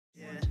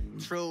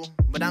true,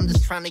 but I'm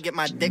just trying to get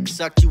my dick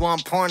sucked. You on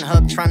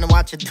Pornhub trying to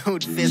watch a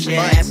dude fist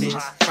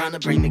butts. Trying to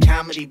bring the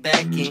comedy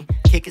back in,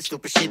 kicking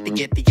stupid shit to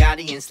get the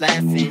audience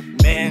laughing.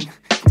 Man,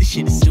 this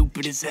shit is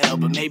stupid as hell,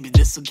 but maybe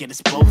this'll get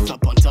us both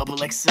up on double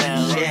XL.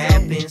 Shit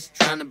happens,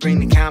 trying to bring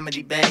the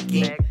comedy back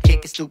in,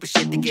 kicking stupid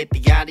shit to get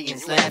the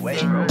audience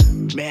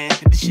laughing. Man,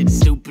 this shit is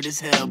stupid as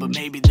hell, but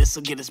maybe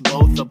this'll get us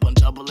both up on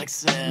double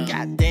XL.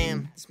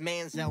 Goddamn, this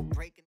man's out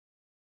breaking.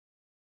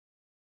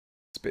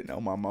 Spitting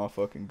out my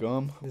motherfucking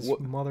gum. This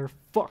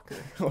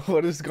motherfucker.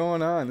 What is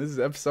going on? This is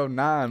episode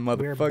 9,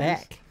 motherfuckers. We're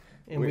back.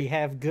 And we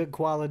have good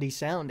quality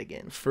sound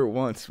again. For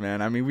once,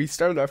 man. I mean, we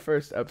started our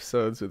first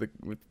episodes with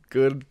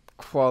good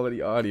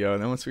quality audio,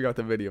 and then once we got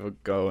the video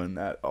going,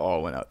 that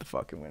all went out the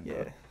fucking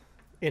window. Yeah.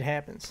 It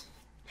happens.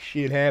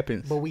 Shit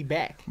happens. But we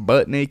back.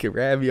 Butt naked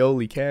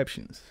ravioli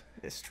captions.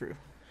 It's true.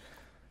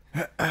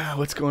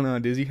 What's going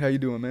on, Dizzy? How you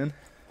doing, man?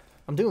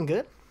 I'm doing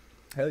good.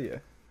 Hell yeah.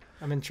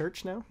 I'm in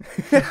church now.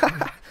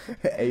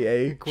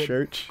 AA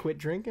church. Quit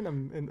drinking.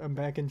 I'm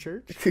back in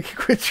church.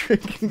 Quit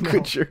drinking.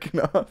 Quit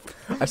jerking off.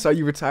 I saw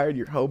you retired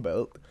your hoe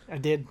belt. I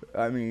did.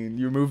 I mean,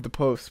 you removed the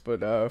post,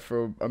 but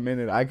for a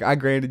minute, I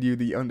granted you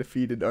the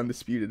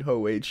undisputed hoe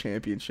weight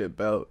championship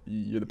belt.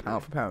 You're the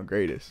pound for pound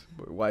greatest.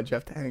 But why'd you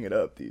have to hang it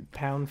up, dude?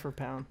 Pound for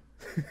pound.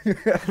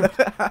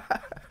 I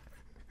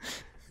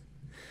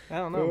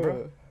don't know,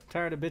 bro.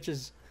 Tired of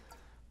bitches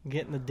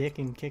getting the dick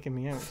and kicking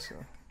me out, so.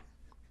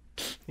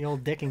 The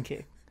old dick and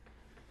kick.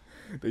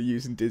 They're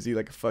using Dizzy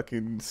like a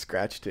fucking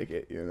scratch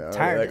ticket, you know?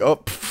 Tired. Like,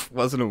 oh,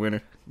 wasn't a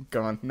winner.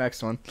 Gone.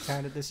 Next one.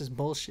 Tired of this is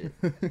bullshit.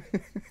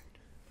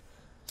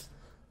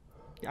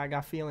 I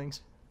got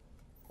feelings.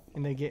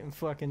 And they getting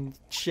fucking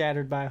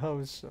shattered by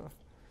hoes, so.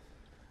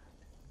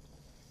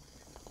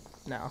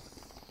 No.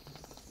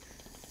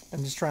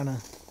 I'm just trying to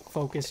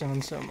focus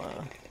on some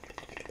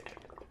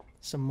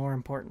more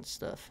important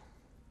stuff.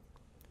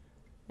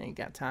 Ain't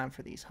got time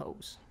for these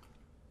hoes.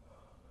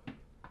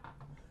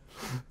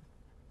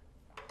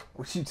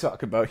 What you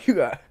talking about? You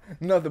got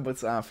nothing but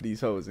time for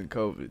these hoes in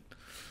COVID.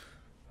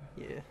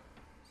 Yeah.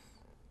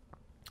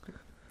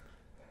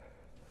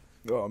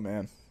 Oh,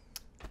 man.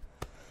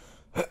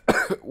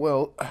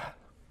 Well,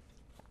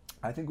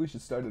 I think we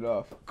should start it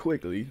off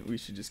quickly. We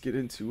should just get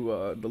into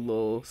the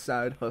little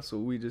side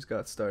hustle we just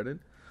got started.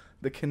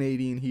 The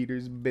Canadian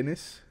Heaters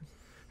business.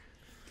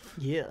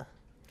 Yeah.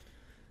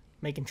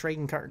 Making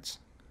trading cards.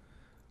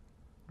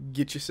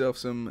 Get yourself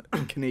some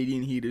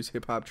Canadian Heaters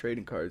hip-hop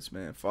trading cards,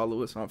 man.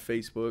 Follow us on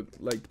Facebook,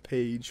 like the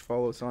page,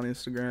 follow us on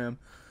Instagram,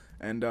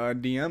 and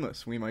DM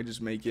us. We might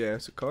just make your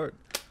ass a card.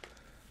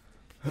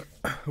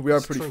 We are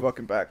pretty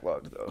fucking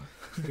backlogged, though.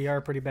 We are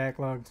pretty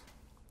backlogged.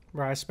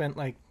 Bro, I spent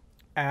like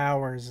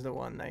hours the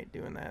one night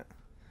doing that.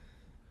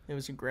 It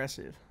was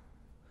aggressive.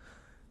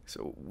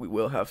 So we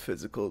will have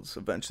physicals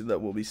eventually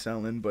that we'll be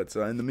selling. But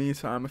in the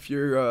meantime, if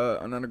you're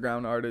an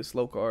underground artist,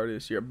 local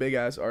artist, you're a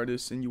big-ass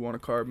artist, and you want a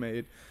card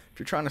made, if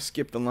you're trying to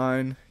skip the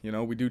line, you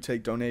know, we do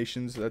take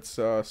donations. That's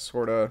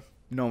sort of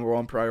number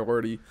one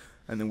priority.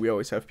 And then we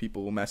always have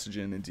people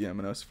messaging and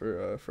DMing us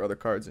for other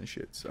cards and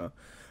shit. So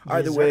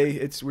either way,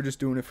 we're just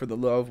doing it for the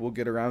love. We'll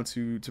get around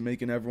to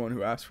making everyone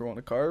who asks for one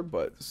a card.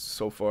 But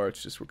so far,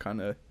 it's just we're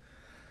kind of...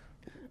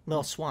 A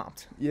little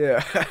swamped.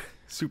 Yeah,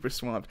 super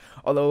swamped.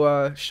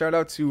 Although, shout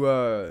out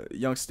to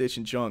Young Stitch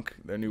and Junk,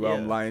 their new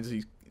album,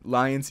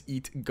 Lions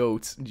Eat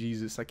Goats.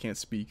 Jesus, I can't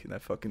speak.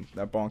 That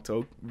bonk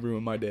toke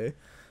ruined my day.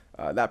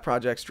 That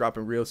project's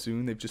dropping real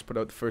soon. They've just put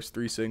out the first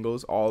 3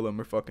 singles. All of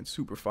them are fucking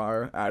super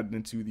fire. Added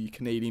into the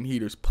Canadian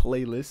Heaters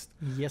playlist.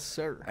 Yes,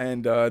 sir.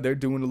 And they're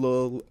doing a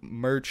little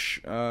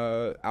merch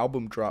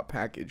album drop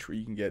package where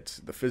you can get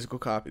the physical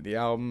copy of the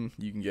album.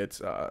 You can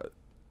get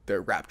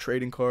their rap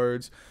trading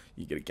cards.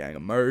 You get a gang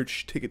of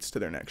merch, tickets to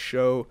their next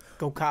show.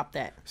 Go cop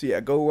that. So yeah,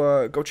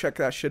 go check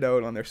that shit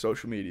out on their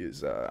social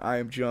medias. I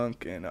am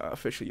Junk and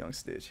official Young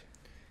Stitch.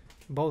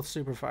 Both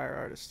super fire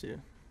artists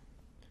too.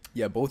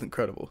 Yeah, both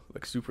incredible,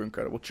 like super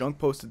incredible. Junk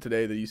posted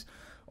today that he's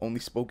only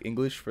spoke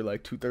English for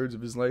like 2/3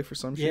 of his life or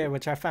some shit. Yeah,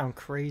 which I found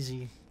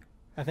crazy.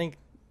 I think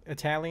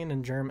Italian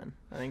and German.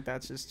 I think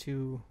that's his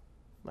 2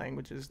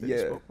 languages that he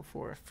spoke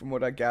before. From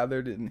what I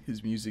gathered in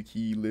his music,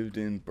 he lived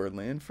in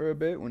Berlin for a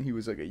bit when he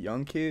was like a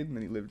young kid, and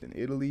then he lived in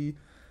Italy.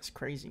 It's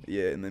crazy.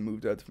 Yeah, and then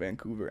moved out to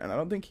Vancouver. And I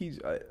don't think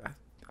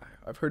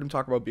I've heard him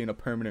talk about being a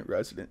permanent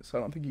resident, so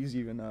I don't think he's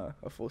even a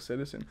full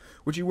citizen.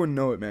 Which you wouldn't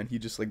know it, man. He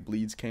just like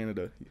bleeds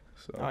Canada.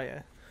 So. Oh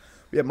yeah.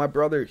 Yeah, my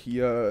brother,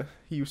 he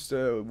used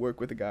to work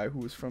with a guy who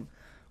was from,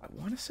 I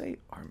want to say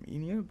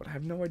Armenia, but I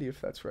have no idea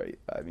if that's right.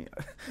 I mean,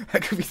 I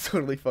could be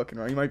totally fucking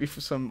wrong. He might be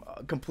from some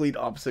complete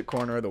opposite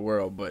corner of the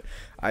world, but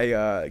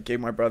I gave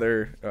my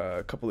brother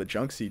a couple of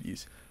Junk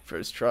CDs for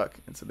his truck,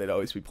 and so they'd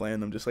always be playing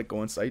them just like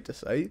going site to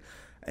site.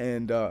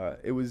 And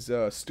it was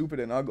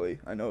Stupid and Ugly.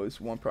 I know it's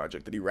one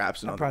project that he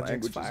raps in other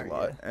languages a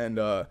lot. Yeah.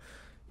 And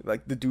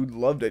like the dude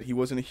loved it. He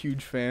wasn't a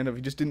huge fan of,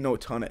 he just didn't know a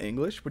ton of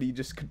English, but he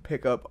just could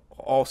pick up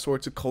all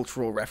sorts of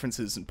cultural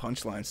references and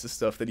punchlines to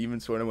stuff that even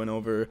sort of went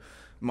over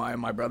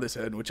my brother's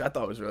head, which I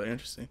thought was really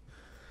interesting.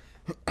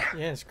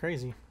 Yeah, it's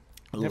crazy.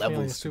 Levels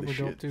Definitely a super to the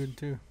dope shit. dude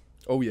too.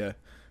 Oh yeah,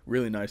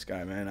 Really nice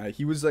guy, man.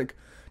 He was like,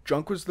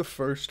 Drunk was the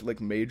first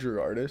like major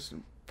artist,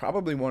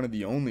 probably one of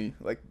the only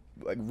like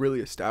really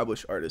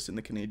established artists in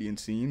the Canadian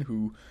scene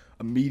who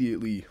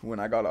immediately when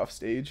I got off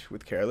stage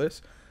with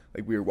Careless,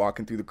 like we were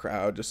walking through the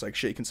crowd just like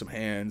shaking some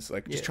hands,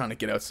 like just trying to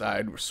get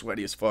outside. We're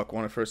sweaty as fuck,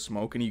 want to first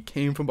smoke, and he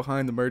came from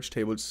behind the merch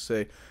table just to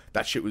say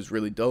that shit was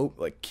really dope,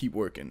 like keep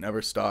working,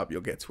 never stop,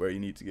 you'll get to where you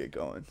need to get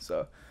going.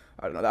 So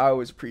I don't know, I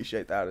always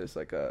appreciate that as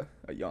like a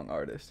young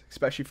artist,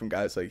 especially from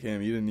guys like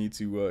him. You didn't need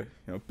to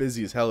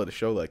busy as hell at a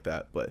show like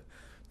that, but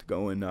to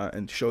go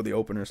and show the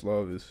openers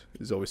love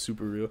is always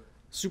super real.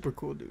 Super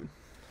cool, dude.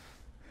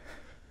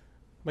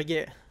 But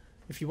yeah,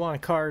 if you want a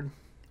card,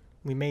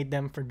 we made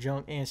them for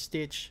Junk and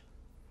Stitch.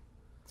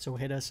 So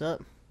hit us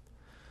up.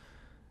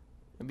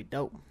 That'd be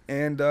dope.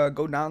 And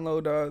go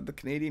download the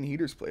Canadian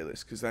Heaters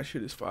playlist, because that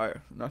shit is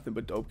fire. Nothing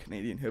but dope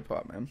Canadian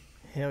hip-hop, man.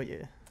 Hell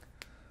yeah.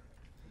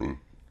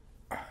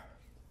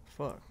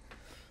 Fuck.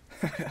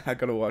 I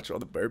gotta watch all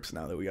the burps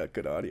now that we got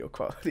good audio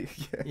quality.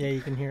 Yeah,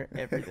 you can hear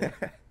everything.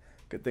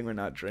 Good thing we're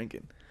not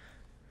drinking.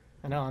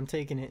 I know, I'm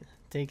taking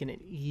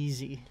it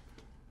easy.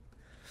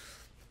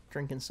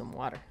 Drinking some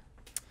water.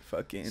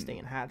 Fucking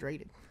staying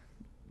hydrated.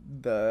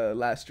 The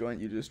last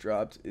joint you just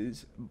dropped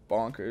is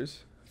bonkers.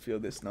 Feel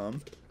This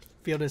Numb.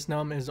 Feel This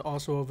Numb is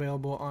also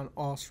available on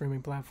all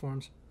streaming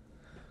platforms.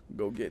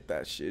 Go get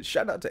that shit.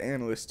 Shout out to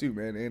Analyst too,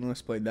 man.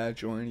 Analyst played that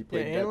joint. He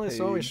played Analyst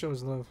always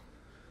shows love.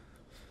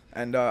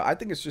 And I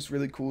think it's just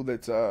really cool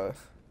that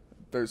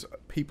there's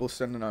people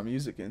sending our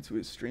music into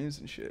his streams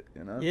and shit,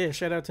 you know? Yeah,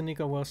 shout out to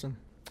Nico Wilson.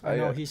 I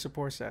know he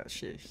supports that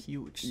shit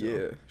huge. So.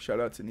 Yeah, shout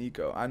out to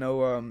Nico. I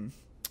know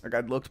like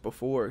I'd looked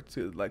before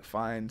to like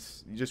find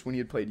just when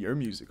you had played your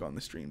music on the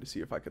stream to see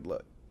if I could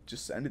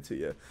just send it to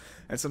you.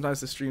 And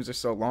sometimes the streams are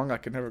so long I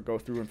could never go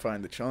through and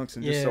find the chunks,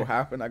 and just so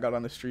happened I got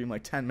on the stream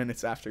like 10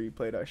 minutes after you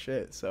played our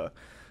shit. So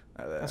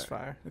that's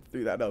fire. I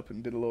threw that up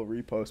and did a little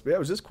repost. But yeah, it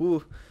was just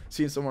cool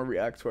seeing someone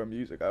react to our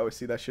music. I always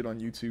see that shit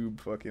on YouTube.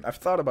 Fucking, I've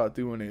thought about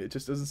doing it. It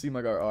just doesn't seem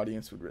like our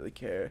audience would really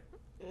care.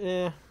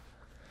 Yeah.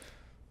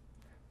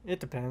 It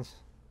depends.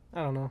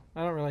 I don't know.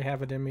 I don't really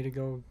have it in me to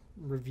go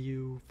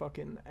review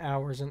fucking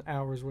hours and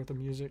hours worth of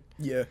music.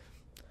 Yeah.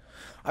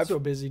 I'm so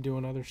busy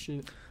doing other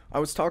shit. I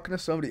was talking to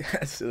somebody,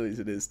 as silly as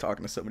it is,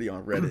 talking to somebody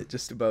on Reddit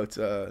just about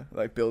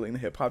like building the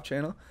hip hop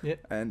channel. Yeah.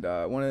 And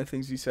one of the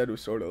things you said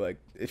was sort of like,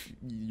 if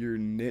your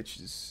niche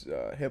is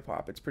hip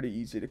hop, it's pretty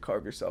easy to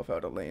carve yourself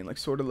out a lane. Like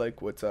sort of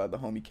like what the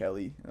homie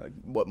Kelly,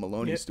 what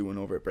Maloney's doing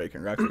over at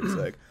Breaking Records.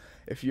 Like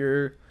if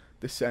you're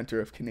the center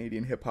of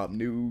Canadian hip hop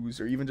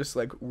news, or even just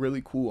like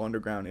really cool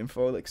underground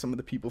info, like some of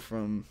the people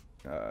from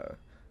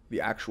the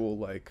actual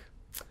like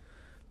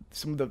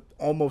some of the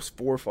almost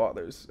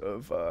forefathers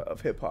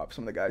of hip hop,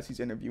 some of the guys he's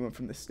interviewing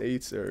from the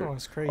States are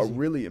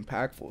really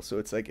impactful. So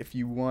it's like if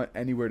you want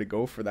anywhere to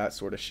go for that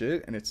sort of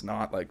shit and it's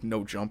not like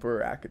No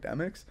Jumper or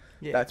academics,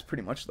 that's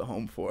pretty much the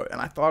home for it.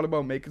 And I thought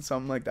about making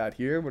something like that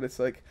here, but it's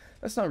like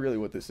that's not really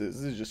what this is.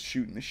 This is just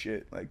shooting the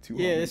shit, like two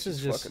homies this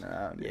is just fucking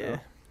around. You know?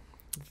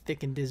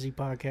 Thick and Dizzy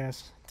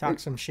podcast. Talk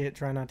some shit,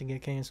 try not to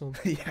get canceled.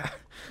 Yeah,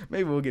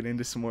 maybe we'll get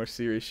into some more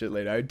serious shit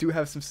later. I do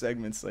have some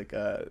segments, like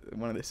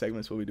one of the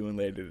segments we'll be doing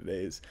later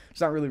today is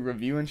it's not really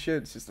reviewing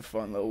shit, it's just a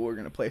fun little, we're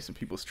gonna play some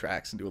people's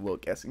tracks and do a little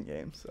guessing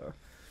game. So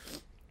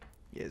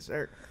yes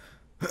sir.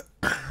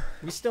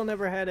 We still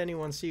never had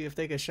anyone see if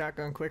they could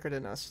shotgun quicker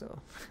than us though.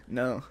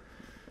 No,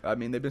 I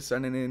mean they've been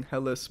sending in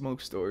hella smoke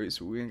stories,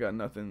 but we ain't got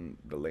nothing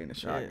to lay in the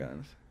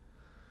shotguns.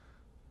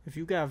 If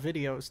you got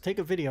videos, take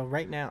a video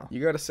right now.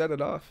 You gotta set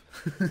it off.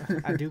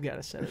 I do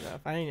gotta set it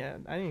off. I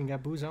ain't even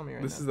got booze on me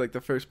right now. This is like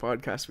the first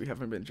podcast we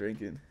haven't been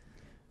drinking.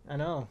 I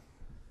know.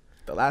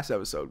 The last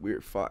episode we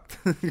were fucked.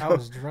 I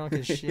was drunk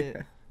as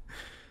shit.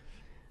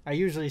 I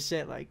usually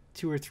set like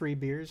 2 or 3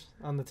 beers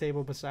on the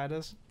table beside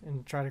us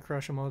and try to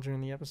crush them all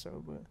during the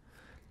episode. But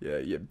yeah,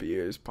 you had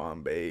beers,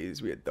 Palm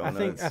Bays, we had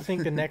donuts. I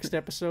think the next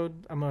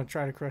episode I'm gonna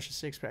try to crush a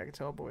 6-pack of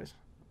Tall Boys.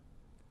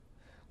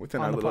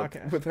 Within our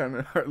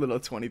little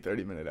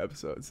 20-30 minute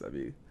episodes, that'd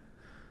be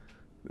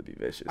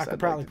vicious. I could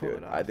probably pull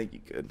it off. I think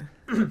you could.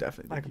 I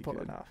definitely think I could pull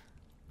it off.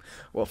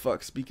 Well,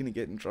 fuck. Speaking of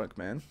getting drunk,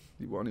 man,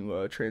 you want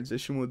to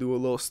transition? We'll do a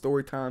little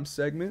story time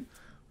segment.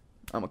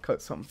 I'm gonna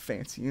cut something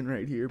fancy in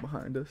right here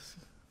behind us.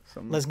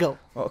 Let's go.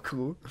 Oh,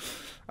 cool.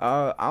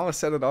 I want to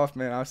set it off,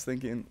 man. I was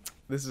thinking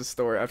this is a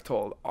story I've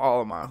told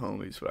all of my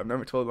homies, but I've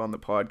never told it on the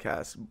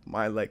podcast.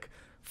 My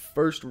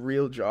first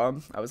real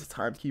job, I was a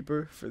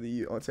timekeeper for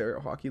the Ontario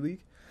Hockey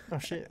League. Oh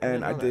shit!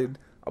 And I did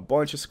a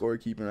bunch of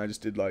scorekeeping. I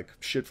just did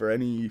shit for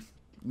any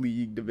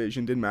league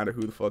division, didn't matter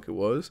who the fuck it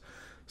was.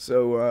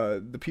 So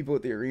the people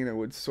at the arena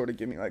would sort of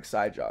give me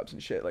side jobs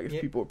and shit. Like if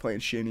people were playing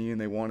shinny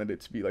and they wanted it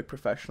to be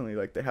professionally,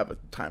 they have a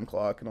time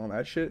clock and all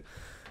that shit.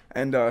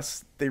 And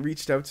they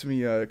reached out to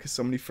me because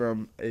somebody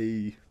from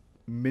a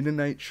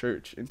Mennonite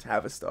church in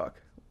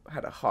Tavistock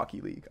had a hockey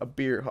league, a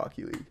beer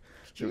hockey league.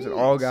 So it was an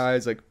all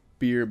guys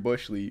beer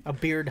bush league, a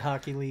beard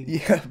hockey league.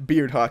 Yeah,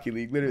 beard hockey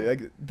league,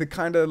 literally the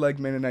kind of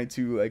Mennonite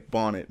to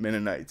bonnet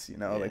Mennonites, you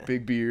know,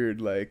 big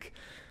beard,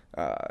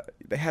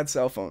 they had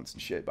cell phones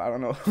and shit, but I don't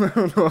know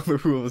all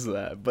the rules of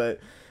that. But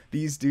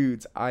These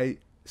dudes, I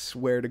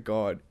swear to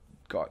God,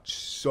 got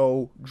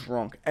so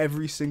drunk.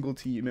 Every single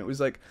team. It was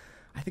like,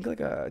 I think like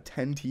a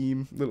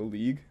 10-team little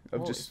league of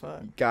Holy just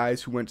fuck.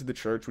 guys who went to the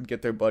church, would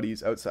get their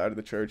buddies outside of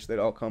the church. They'd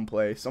all come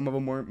play. Some of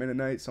them weren't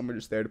Mennonite. Some were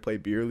just there to play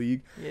beer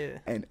league. Yeah.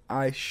 And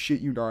I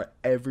shit you not,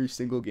 every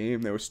single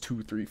game there was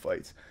 2-3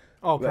 fights.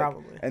 Oh, Like,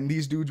 probably. and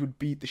these dudes would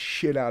beat the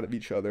shit out of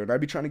each other. And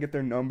I'd be trying to get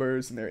their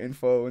numbers and their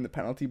info in the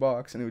penalty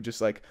box. And it would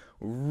just like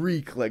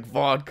reek like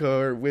vodka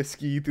or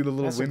whiskey through the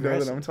little That's window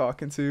aggressive. that I'm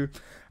talking to.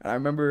 And I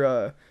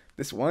remember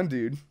this one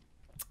dude,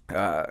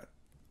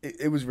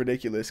 it was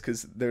ridiculous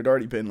because there'd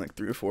already been like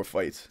 3 or 4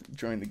 fights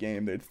during the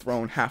game. They'd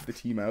thrown half the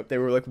team out. They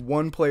were like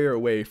one player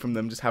away from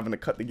them just having to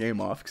cut the game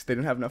off because they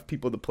didn't have enough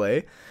people to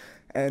play.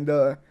 And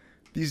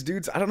these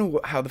dudes, I don't know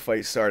how the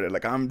fight started.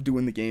 Like, I'm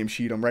doing the game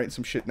sheet, I'm writing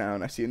some shit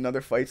down. I see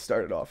another fight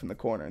started off in the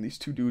corner, and these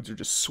 2 dudes are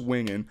just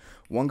swinging.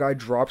 One guy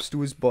drops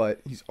to his butt.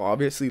 He's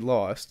obviously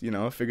lost, you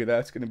know, I figure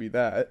that's going to be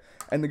that.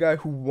 And the guy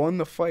who won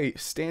the fight,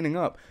 standing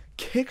up,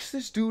 kicks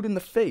this dude in the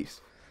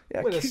face.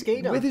 Yeah, With a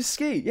skate on? With his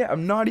skate. Yeah,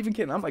 I'm not even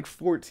kidding. I'm like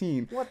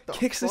 14. What the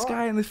Kicks this fuck?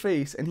 guy in the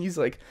face, and he's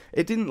like,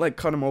 it didn't like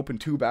cut him open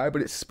too bad,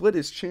 but it split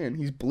his chin.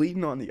 He's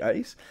bleeding on the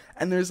ice,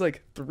 and there's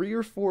like 3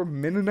 or 4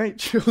 Mennonite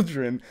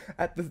children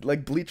at the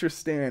like bleacher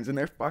stands, and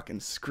they're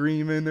fucking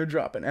screaming. They're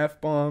dropping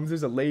F-bombs.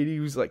 There's a lady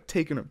who's like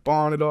taking her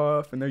bonnet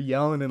off, and they're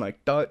yelling in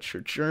like Dutch or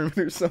German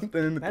or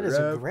something. That is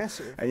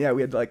aggressive. And yeah,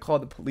 we had to like call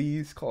the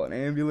police, call an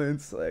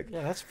ambulance, like.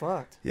 Yeah, that's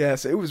fucked. Yeah,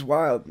 so it was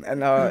wild.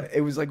 And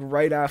it was like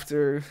right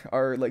after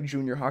our like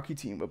junior hockey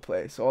team would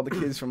play. So all the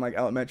kids from like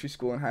elementary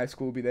school and high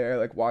school would be there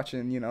like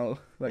watching, you know,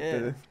 like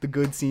Yeah. the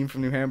good team from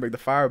New Hamburg, the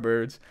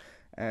Firebirds.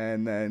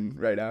 And then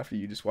right after,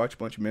 you just watch a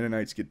bunch of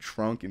Mennonites get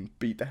drunk and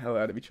beat the hell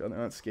out of each other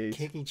on skates.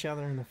 Kick each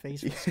other in the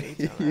face with skates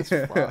on. That's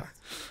Yeah. fucked.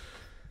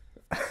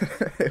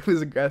 It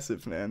was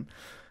aggressive, man.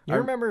 You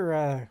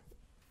remember,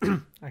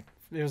 it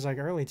was like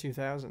early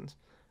 2000s,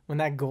 when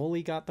that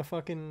goalie got the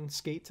fucking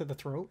skate to the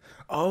throat?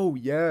 Oh,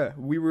 yeah.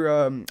 We were,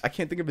 I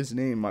can't think of his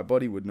name. My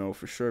buddy would know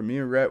for sure. Me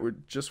and Rhett were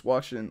just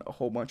watching a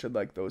whole bunch of,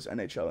 like, those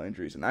NHL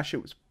injuries, and that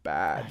shit was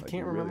bad. I Like,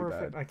 can't really remember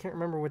bad. I can't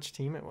remember which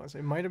team it was.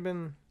 It might have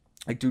been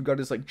Like, dude got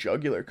his, like,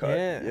 jugular cut.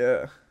 Yeah.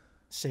 Yeah.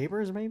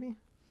 Sabres, maybe?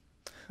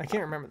 I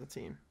can't remember the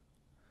team.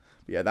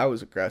 Yeah, that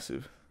was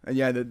aggressive. And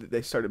yeah,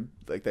 they started,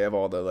 like, they have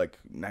all the, like,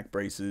 neck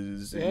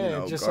braces and, Yeah, you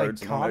know, just like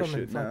guards and all caught that him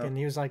and shit now. fucking,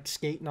 he was like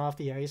skating off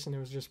the ice and it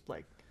was just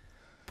like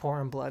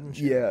pouring blood and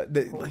shit. Yeah,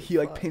 Holy he,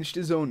 like, fuck. pinched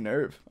his own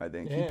nerve, I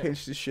think. He Yeah.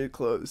 pinched his shit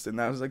closed, and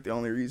that was, like, the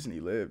only reason he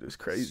lived. It was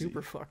crazy.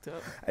 Super fucked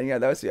up. And yeah,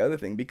 that was the other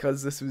thing.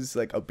 Because this was,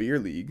 like, a beer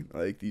league,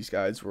 like, these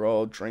guys were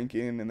all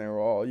drinking, and they were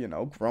all, you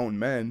know, grown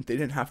men. They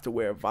didn't have to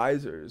wear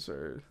visors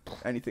or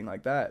anything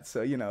like that.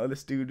 So, you know,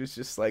 this dude was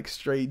just, like,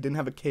 straight, didn't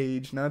have a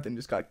cage, nothing,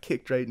 just got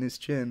kicked right in his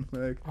chin.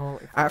 Like, Holy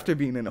fuck. after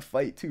being in a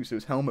fight, too, so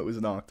his helmet was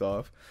knocked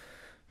off.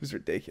 It was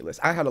ridiculous.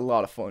 I had a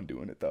lot of fun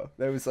doing it, though.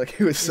 That was,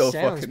 like, it was so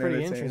sounds fucking pretty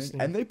entertaining. interesting.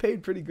 And they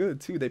paid pretty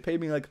good, too. They paid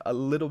me, like, a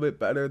little bit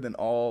better than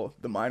all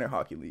the minor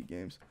hockey league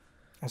games.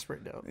 That's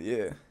pretty dope.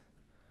 Yeah.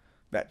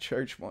 That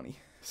church money.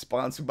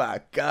 Sponsored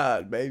by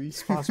God, baby.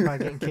 Sponsored by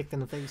getting kicked in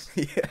the face.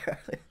 Yeah.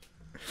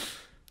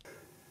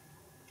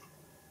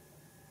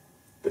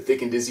 The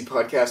Thick and Dizzy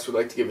podcast would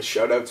like to give a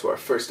shout out to our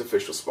first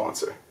official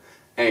sponsor,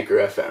 Anchor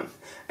FM.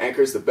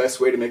 Anchor is the best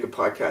way to make a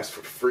podcast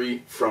for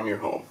free from your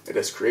home. It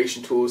has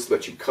creation tools that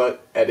let you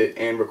cut, edit,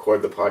 and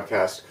record the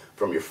podcast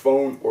from your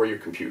phone or your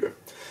computer.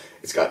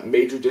 It's got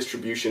major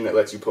distribution that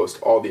lets you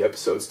post all the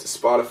episodes to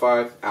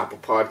Spotify, Apple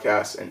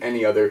Podcasts, and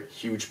any other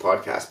huge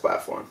podcast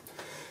platform.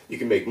 You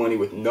can make money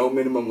with no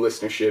minimum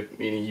listenership,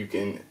 meaning you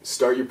can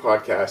start your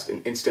podcast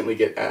and instantly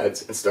get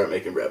ads and start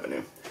making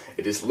revenue.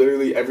 It is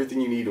literally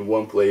everything you need in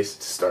one place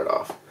to start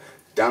off.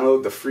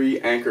 Download the free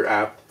Anchor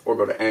app or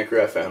go to Anchor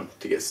FM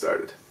to get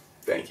started.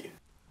 Thank you.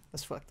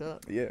 That's fucked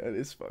up. Yeah, it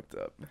is fucked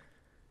up.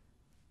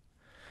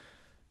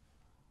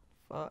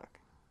 Fuck.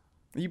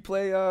 You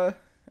play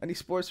any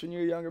sports when you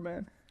were younger,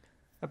 man?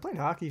 I played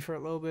hockey for a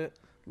little bit,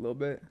 A little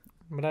bit.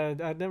 but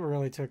I never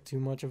really took too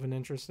much of an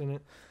interest in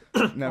it.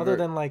 Never. Other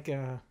than like,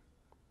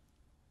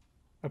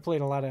 I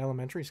played a lot of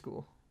elementary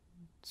school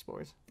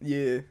sports.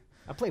 Yeah.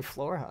 I played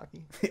floor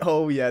hockey.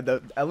 Oh yeah,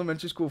 the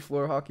elementary school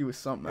floor hockey was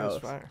something That was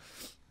else. fire.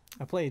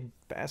 I played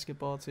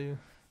basketball too.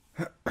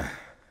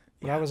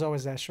 But I was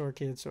always that short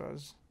kid, so I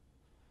was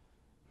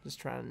just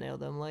trying to nail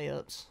them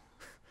layups.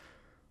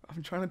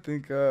 I'm trying to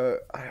think,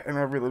 and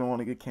I really don't want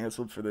to get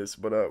canceled for this,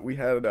 but we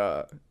had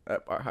at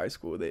our high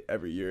school,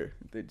 every year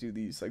they do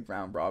these like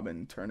round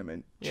robin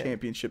tournament, Yeah.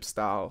 championship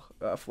style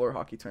floor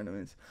hockey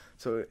tournaments.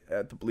 So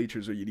at the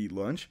bleachers where you'd eat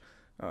lunch,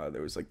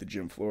 there was like the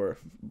gym floor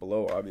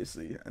below,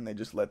 obviously, and they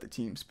just let the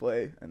teams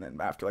play, and then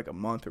after like a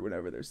month or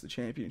whatever, there's the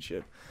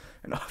championship,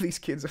 and all these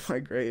kids are my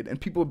grade,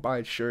 and people would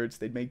buy shirts,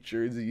 they'd make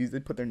jerseys,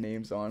 they'd put their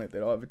names on it,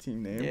 they'd all have a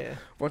team name. Yeah.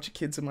 A bunch of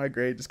kids in my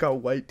grade just got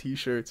white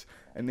T-shirts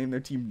and named their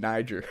team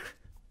Niger.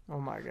 Oh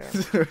my god.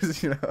 So it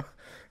was, you know,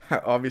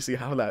 obviously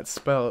how that's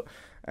spelled.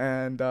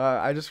 And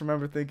I just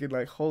remember thinking,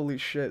 like, holy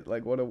shit,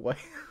 like, what a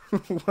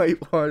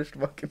whitewashed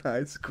fucking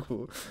high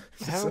school.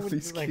 Why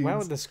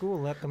would the school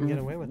let them get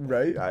away with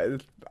that?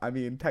 Right? I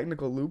mean,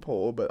 technical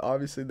loophole, but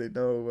obviously they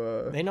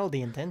know... they know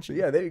the intention.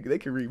 Yeah, they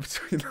can read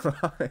between the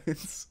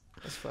lines.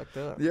 That's fucked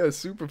up. Yeah,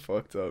 super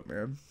fucked up,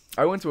 man.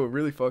 I went to a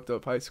really fucked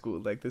up high school.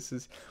 Like,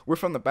 we're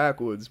from the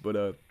backwoods,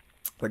 but,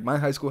 like, my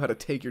high school had a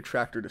take your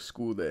tractor to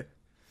school day.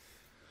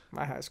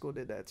 My high school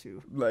did that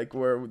too. Like,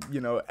 where, you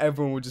know,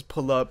 everyone would just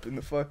pull up in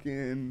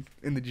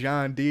the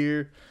John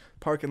Deere.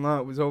 Parking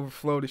lot was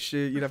overflowed as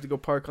shit. You'd have to go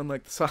park on,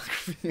 like, the soccer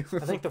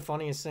field. I think the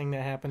funniest thing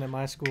that happened at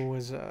my school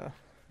was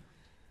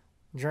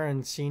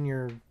during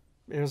senior...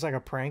 It was like a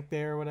prank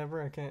day or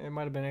whatever. It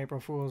might have been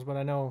April Fool's, but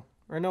I know...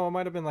 Or no, it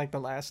might have been, like, the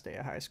last day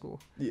of high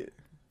school. Yeah.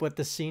 But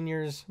the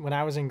seniors, when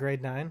I was in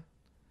grade 9,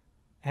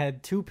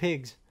 had 2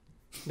 pigs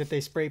that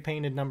they spray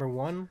painted number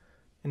 1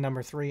 and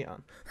number 3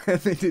 on. And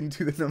they didn't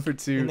do the number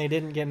 2. And they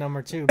didn't get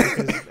number 2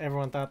 because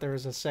everyone thought there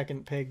was a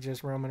second pig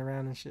just roaming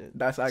around and shit.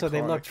 That's iconic. So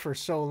they looked for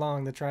so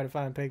long to try to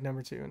find pig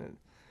number 2, and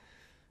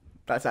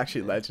that's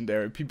actually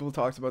legendary. People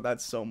talked about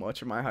that so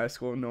much in my high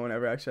school. No one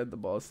ever actually had the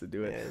balls to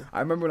do it. Yeah. I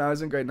remember when I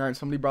was in grade 9,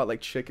 somebody brought, like,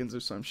 chickens or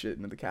some shit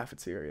into the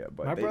cafeteria.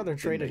 But my brother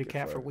traded a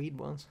cat for weed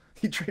once.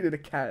 He traded a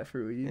cat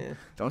for weed? Yeah.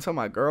 Don't tell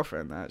my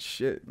girlfriend that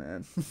shit,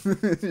 man.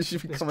 She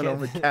be coming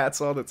home with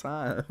cats all the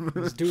time.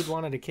 This dude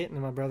wanted a kitten,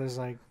 and my brother's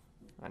like,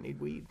 I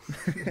need weed.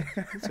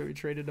 So he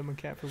traded him a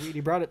cat for weed.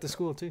 He brought it to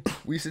school, too.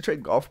 We used to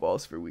trade golf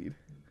balls for weed.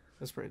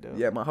 That's pretty dope.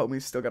 Yeah, my homie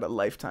still got a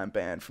lifetime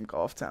ban from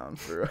Golf Town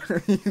for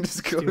just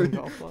stealing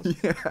golf balls.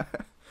 Yeah.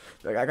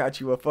 Like, I got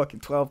you a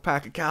fucking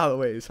 12-pack of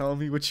Callaways,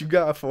 homie. What you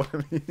got for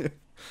me?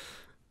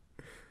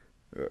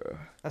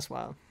 That's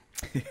wild.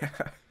 Yeah.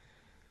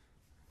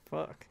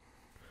 Fuck.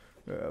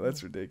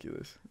 That's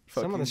ridiculous.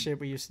 Some of the shit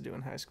we used to do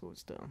in high school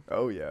was dumb.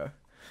 Oh, yeah.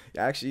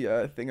 Yeah,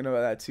 actually, thinking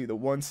about that, too, the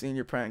one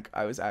senior prank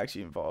I was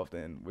actually involved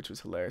in, which was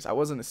hilarious. I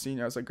wasn't a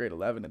senior. I was, like, grade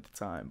 11 at the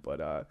time,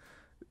 but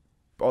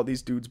all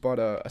these dudes bought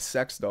a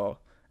sex doll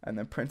and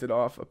then printed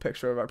off a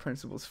picture of our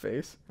principal's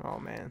face. Oh,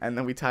 man. And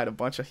then we tied a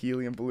bunch of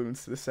helium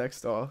balloons to the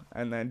sex doll.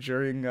 And then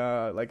during,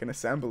 like, an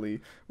assembly,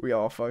 we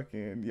all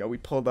fucking, we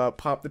pulled up,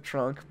 popped the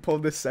trunk,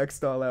 pulled the sex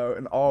doll out,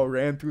 and all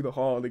ran through the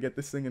hall to get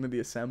this thing into the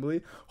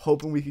assembly,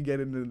 hoping we could get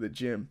it into the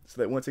gym.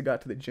 So that once it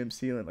got to the gym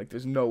ceiling, like,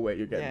 there's no way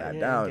you're getting that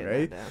down,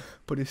 right? That down.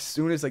 But as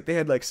soon as, like, they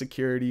had, like,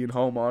 security and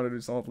hall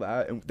monitors and all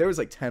that, and there was,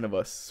 like, 10 of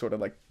us sort of,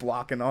 like,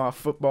 blocking off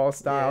football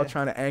style,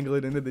 trying to angle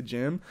it into the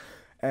gym.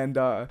 And,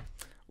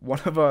 one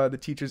of the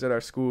teachers at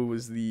our school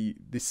was the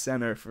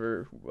center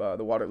for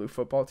the Waterloo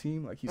football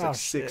team. Like, he's like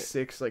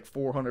 6'6", like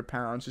 400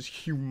 pounds, just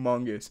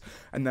humongous.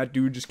 And that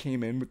dude just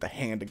came in with the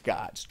hand of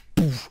God. Just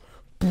poof,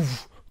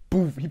 poof,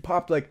 poof. He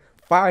popped like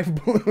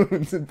 5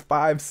 balloons and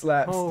 5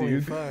 slaps, holy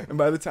dude. Fuck. And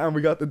by the time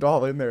we got the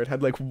doll in there, it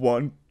had like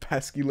one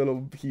pesky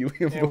little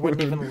helium balloon. It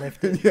wouldn't even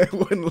lift it. Yeah, it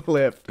wouldn't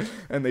lift.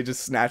 And they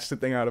just snatched the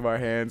thing out of our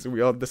hands, and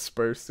we all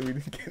dispersed so we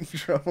didn't get in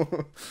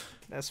trouble.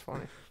 That's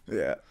funny.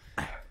 Yeah.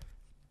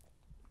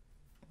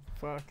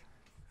 Fuck.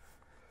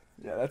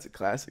 Yeah, that's a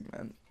classic,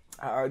 man.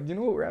 You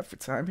know what we're at for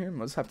time here?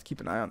 We'll just have to keep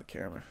an eye on the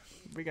camera.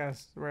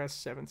 We're at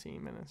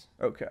 17 minutes.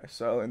 Okay,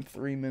 so in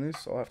 3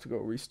 minutes, I'll have to go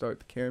restart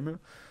the camera.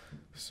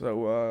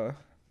 So,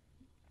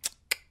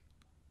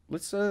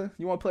 let's,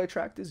 you want to play a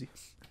track, Dizzy?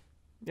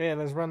 Yeah,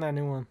 let's run that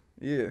new one.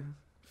 Yeah,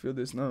 Feel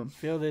This Numb.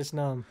 Feel This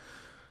Numb.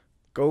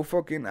 Go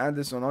fucking add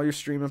this on all your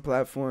streaming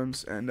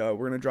platforms, and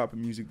we're going to drop a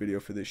music video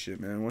for this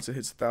shit, man, once it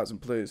hits 1,000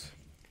 plays.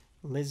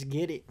 Let's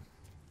get it.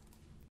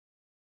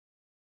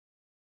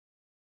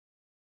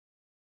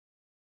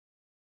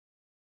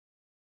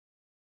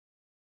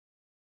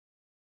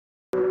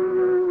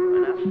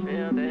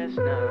 Feel this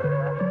now.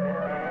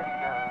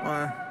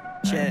 One,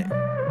 check.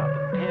 Pop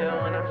a pill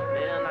when I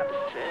feel not to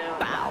feel.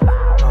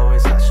 Bow.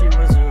 Always thought she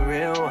was a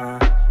real one,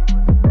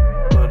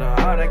 but her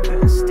heart I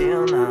couldn't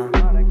steal now.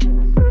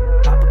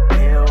 Pop a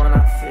pill when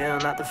I feel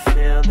not to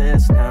feel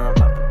this now.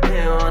 Pop a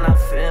pill when I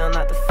feel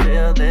not to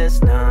feel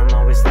this now.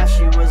 Always thought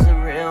she was a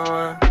real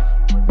one,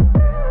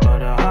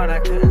 but her heart I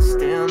couldn't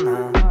steal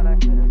now.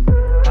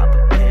 Pop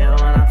a pill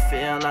when I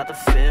feel not to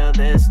feel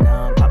this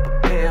now. Pop a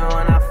pill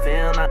when I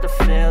feel not to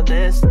feel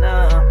this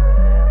now.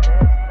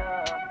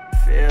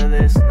 Feel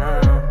this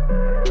now.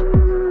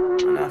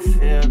 When I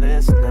feel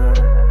this now.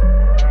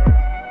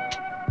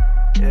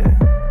 Yeah.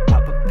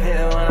 Pop a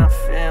pill when I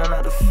feel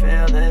not to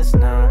feel this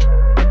now.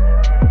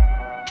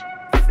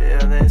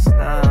 Feel this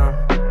now.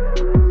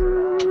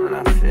 When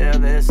I feel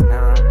this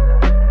now.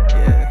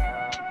 Yeah.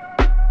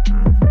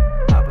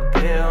 Pop a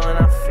pill when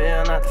I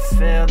feel not to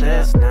feel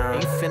this now.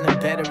 Ain't feeling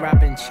better, I've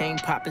been chain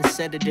popping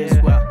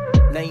sedatives. Well,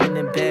 laying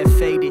in bed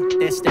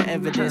faded, that's the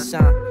evidence.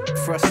 I'm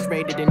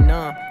frustrated and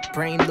numb.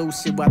 brain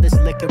lucid. While there's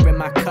liquor in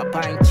my cup,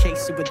 I ain't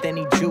chasing with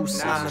any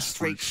juice. I'm a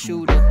straight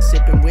shooter,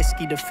 sipping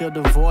whiskey to fill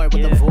the void.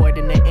 With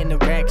avoiding the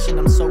interaction,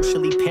 I'm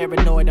socially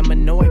paranoid. I'm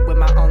annoyed with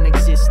my own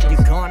existence.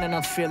 You're gone and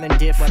I'm feeling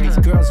different. While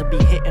these girls will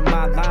be hitting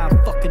my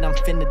line, fucking I'm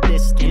finna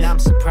distance. And I'm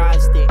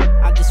surprised it,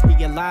 I just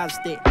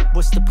realized it.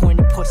 What's the point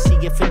of pussy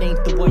if it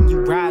ain't the one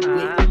you ride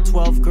with?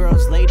 12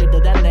 girls later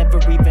that I never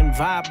even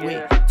vibe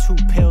with. 2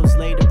 pills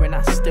later and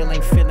I still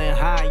ain't feeling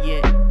high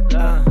yet.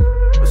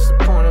 What's the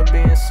point of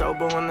being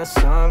sober when the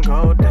sun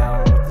go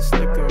down? With the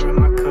liquor in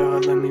my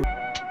cup, let me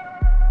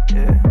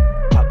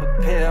pop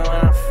a pill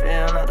and I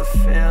feel not to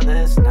feel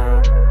this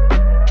now.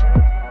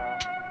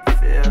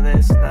 Feel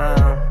this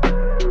now.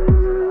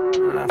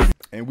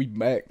 And we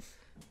back.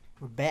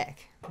 We're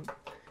back.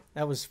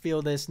 That was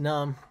Feel This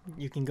Numb.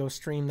 You can go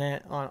stream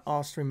that on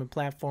all streaming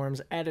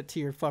platforms. Add it to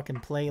your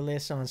fucking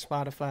playlist on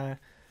Spotify.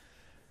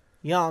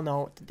 Y'all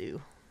know what to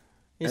do.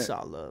 It's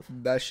all love.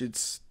 That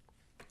shit's,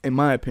 in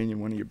my opinion,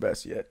 one of your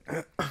best yet.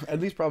 At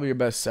least probably your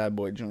best sad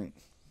boy joint.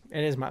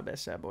 It is my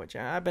best sad boy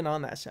joint. I've been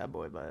on that sad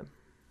boy vibe.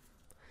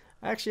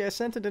 Actually, I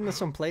sent it into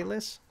some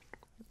playlists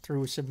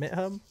through Submit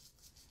Hub.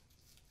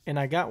 And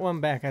I got one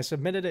back. I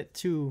submitted it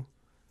to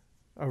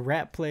a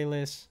rap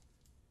playlist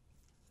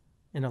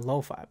and a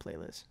lo-fi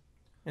playlist.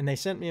 And they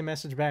sent me a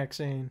message back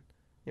saying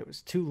it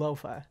was too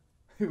lo-fi.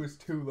 It was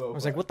too lo-fi. I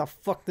was like, what the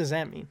fuck does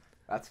that mean?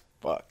 That's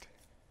fucked.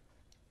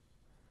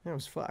 That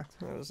was fucked.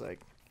 I was like,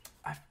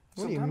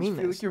 What do you mean I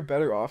feel this? like you're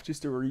better off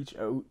just to reach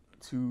out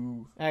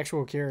to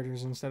Actual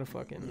curators instead of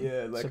fucking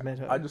Submit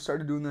Hub. I just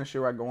started doing that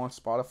shit where I go on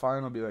Spotify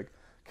and I'll be like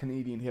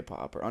Canadian hip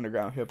hop or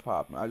underground hip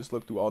hop, and I just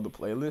look through all the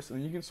playlists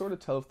and you can sort of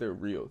tell if they're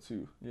real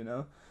too, you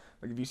know?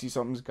 Like if you see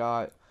something's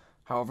got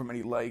however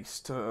many likes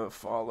to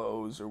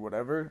follows or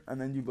whatever, and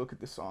then you look at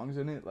the songs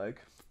in it,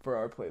 like for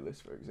our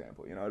playlist, for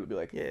example, you know, it'll be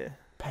like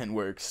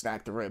Penwork,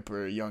 Snack the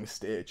Ripper, Young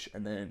Stitch,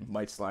 and then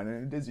might slide in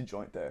a Dizzy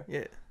joint there.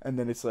 Yeah. And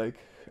then it's like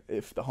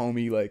if the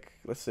homie, like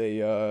let's say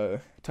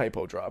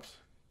Typo drops,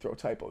 throw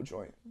Typo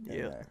joint in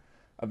there.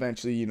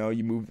 Eventually, you know,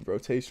 you move the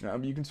rotation around,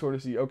 but you can sort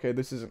of see, okay,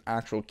 this is an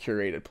actual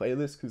curated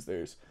playlist because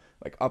there's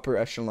like upper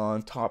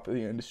echelon, top of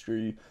the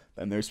industry,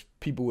 and there's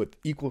people with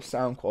equal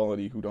sound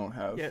quality who don't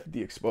have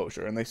the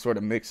exposure, and they sort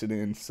of mix it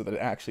in so that it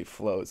actually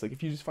flows. Like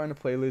if you just find a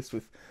playlist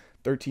with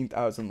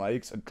 13,000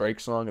 likes, a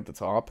Drake song at the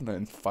top, and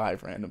then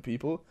 5 random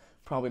people,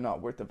 probably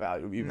not worth the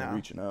value of even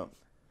reaching out.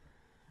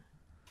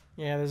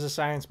 Yeah, there's a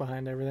science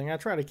behind everything. I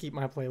try to keep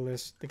my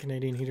playlist, the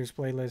Canadian Heaters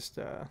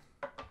playlist,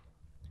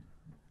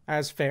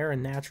 as fair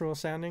and natural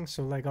sounding.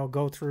 So like I'll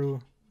go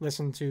through,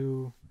 listen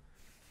to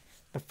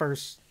the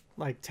first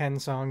like 10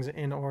 songs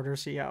in order,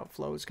 see how it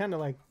flows. Kind of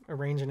like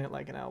arranging it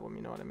like an album,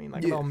 you know what I mean?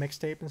 Like a little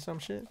mixtape and some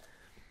shit.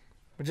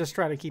 But just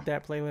try to keep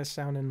that playlist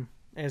sounding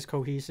as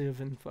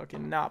cohesive and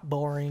fucking not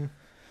boring.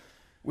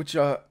 Which,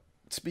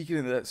 speaking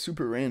of that,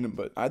 super random,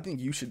 but I think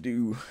you should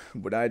do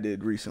what I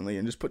did recently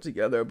and just put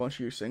together a bunch of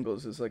your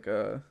singles as like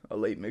a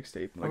late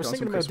mixtape. Like I was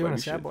thinking about doing a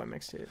sad boy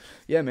mixtape.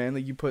 Yeah, man.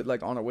 Like you put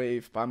like On a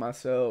Wave, By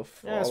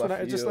Myself. Yeah, that's what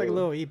I just like a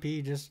little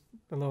EP, just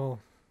a little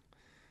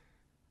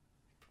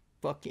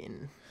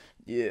fucking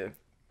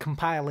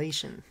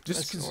compilation.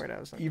 Just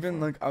because even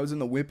like I was in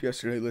the whip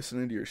yesterday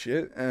listening to your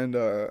shit, and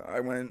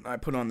I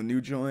put on the new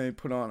joint,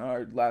 put on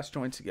our last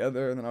joint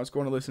together, and then I was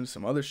going to listen to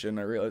some other shit, and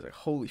I realized like,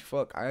 holy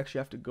fuck, I actually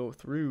have to go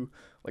through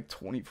like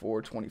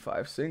 24,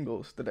 25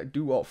 singles that I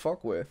do all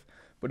fuck with,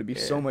 but it'd be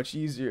so much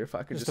easier if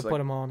I could just to put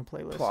them all on a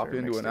playlist, plop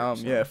into an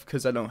album. Yeah,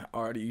 because I don't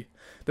already,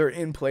 they're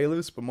in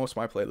playlists, but most of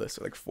my playlists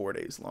are like 4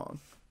 days long.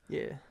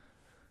 Yeah.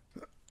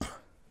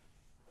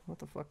 What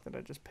the fuck did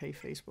I just pay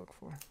Facebook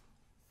for?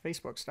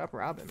 Facebook, stop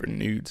robbing for me.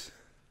 Nudes.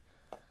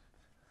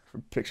 For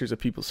pictures of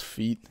people's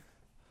feet.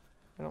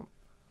 I don't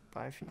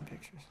buy feet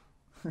pictures.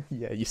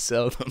 Yeah, you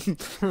sell them.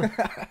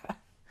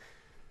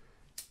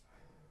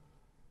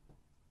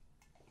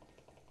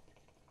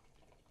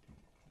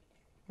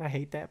 I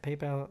hate that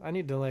PayPal. I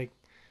need to like,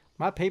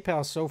 my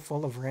PayPal's so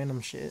full of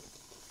random shit.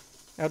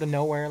 Out of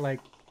nowhere, like,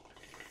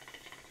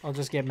 I'll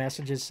just get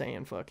messages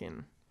saying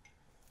fucking,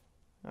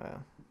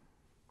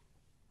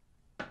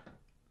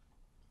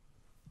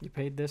 you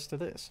paid this to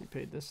this. You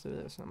paid this to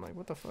this. I'm like,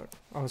 what the fuck?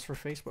 Oh, it's for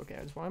Facebook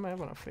ads. Why am I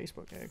having a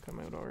Facebook ad come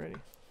out already?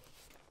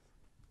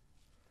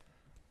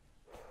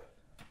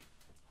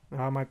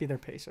 Oh, it might be their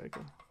pay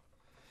cycle.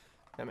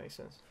 That makes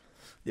sense.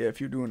 Yeah,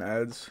 if you're doing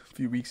ads a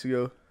few weeks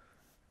ago.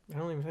 I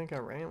don't even think I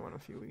ran one a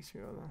few weeks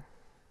ago, though.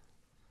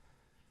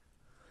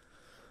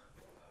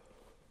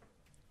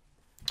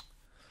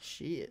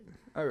 Shit.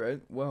 All right,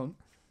 well,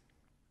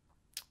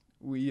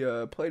 we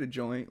played a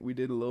joint. We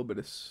did a little bit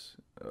of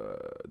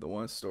the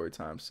one story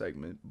time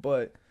segment,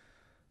 but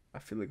I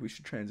feel like we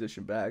should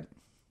transition back.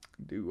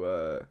 Do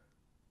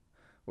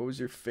what was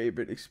your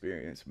favorite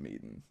experience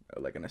meeting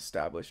like an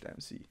established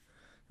MC?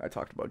 I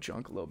talked about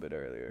Junk a little bit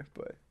earlier,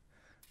 but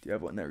do you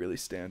have one that really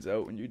stands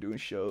out when you're doing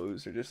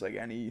shows or just like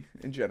any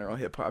in general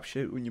hip hop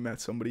shit when you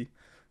met somebody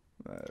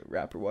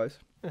rapper wise?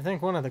 I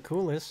think one of the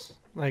coolest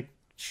like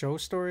show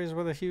stories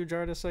with a huge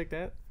artist like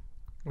that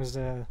was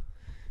when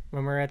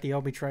we were at the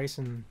LB Trice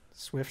and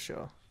Swift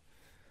show.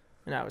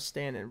 and I was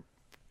standing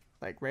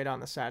like right on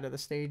the side of the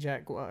stage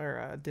at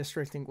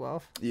District in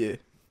Guelph. Yeah.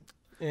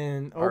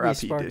 And Obi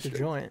R.I.P. sparked District. the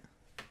joint.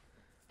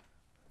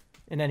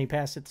 And then he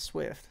passed it to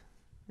Swift.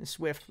 And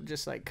Swift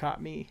just like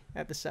caught me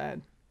at the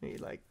side. And he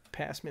like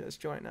passed me this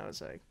joint, and I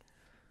was like,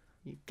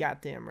 you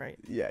goddamn right.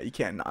 Yeah, you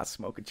can't not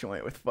smoke a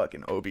joint with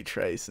fucking Obi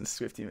Trace and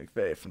Swifty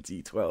McVeigh from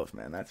D12,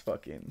 man. That's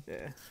fucking...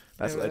 Yeah.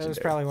 That's legendary. That was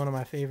probably one of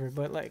my favorite.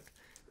 But like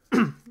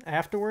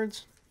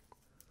afterwards,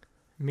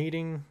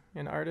 meeting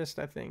an artist,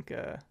 I think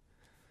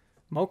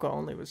Mocha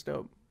Only was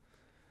dope.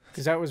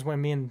 Because that was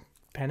when me and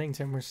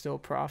Pennington were still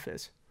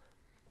Prophets.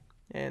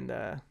 And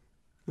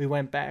we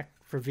went back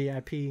for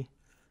VIP. It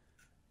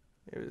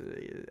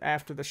was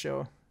after the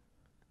show.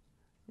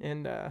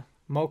 And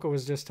Mocha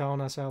was just telling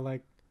us how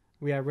like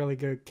we had really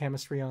good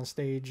chemistry on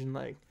stage and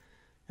like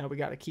how we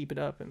got to keep it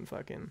up and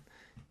fucking...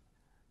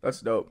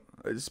 That's dope.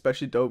 It's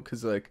especially dope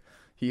because like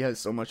he has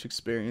so much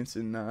experience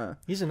in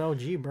He's an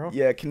OG, bro.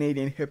 yeah,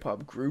 Canadian hip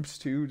hop groups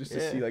too, just to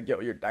Yeah. see like, yo,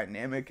 your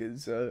dynamic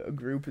as a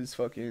group is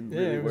fucking Yeah,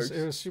 really it works.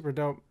 was super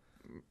dope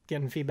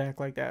getting feedback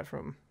like that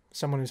from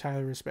someone who's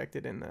highly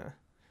respected in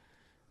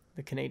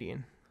the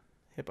Canadian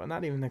hip hop,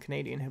 not even the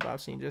Canadian hip hop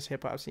scene, just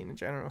hip hop scene in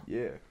general.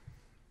 Yeah,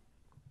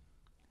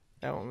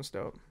 That one was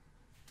dope.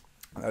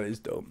 that is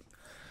dope.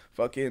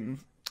 Fucking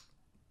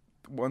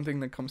one thing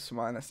that comes to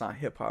mind that's not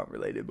hip hop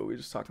related, but we were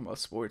just talking about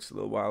sports a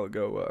little while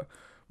ago.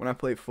 When I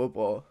played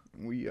football,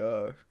 we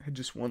had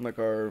just won like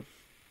our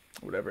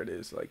whatever it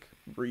is, like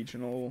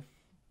regional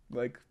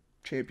like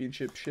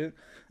championship shit.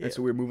 Yeah. And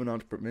so we were moving on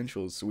to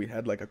provincials. So we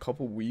had like a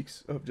couple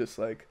weeks of just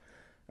like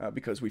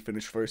because we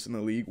finished first in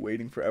the league,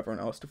 waiting for everyone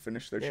else to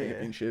finish their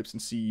championships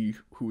and see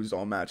who was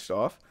all matched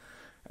off.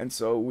 And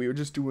so we were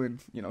just doing,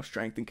 you know,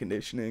 strength and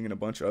conditioning and a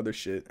bunch of other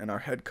shit. And our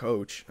head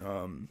coach,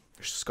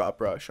 Scott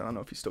Brush, I don't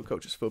know if he still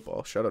coaches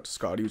football. Shout out to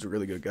Scott. He was a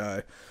really good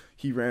guy.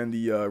 He ran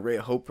the Ray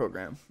of Hope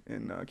program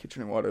in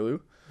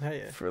Kitchener-Waterloo Hell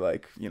yeah. for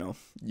like, you know,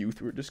 youth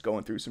who were just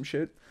going through some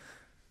shit.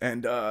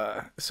 And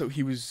so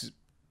he was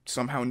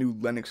somehow knew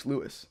Lennox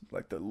Lewis,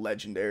 like the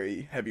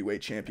legendary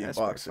heavyweight champion That's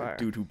boxer, fire.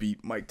 dude who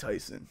beat Mike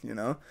Tyson, you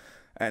know?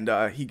 And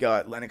he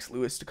got Lennox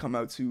Lewis to come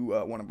out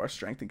to one of our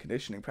strength and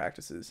conditioning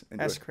practices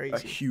and That's do a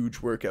crazy. huge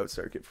workout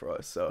circuit for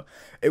us. So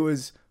it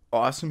was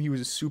awesome. He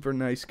was a super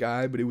nice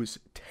guy, but it was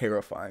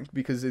terrifying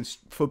because in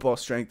football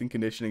strength and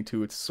conditioning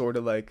too, it's sort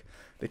of like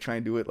they try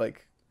and do it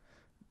like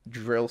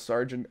drill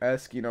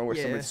sergeant-esque, you know, where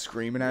Yeah. someone's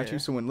screaming at Yeah. you.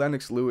 So when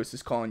Lennox Lewis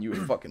is calling you a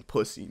fucking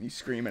pussy and he's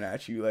screaming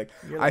at you, like,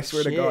 You're I like,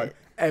 swear to "Shit." God,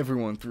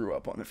 everyone threw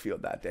up on the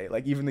field that day.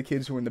 Like, even the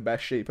kids who were in the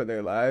best shape of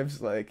their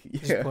lives, like,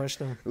 Just yeah, pushed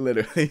him.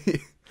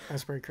 literally.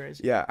 That's pretty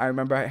crazy. Yeah, I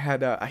remember I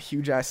had a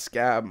huge-ass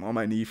scab on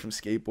my knee from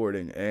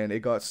skateboarding, and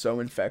it got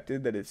so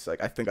infected that it's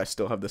like, I think I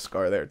still have the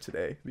scar there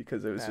today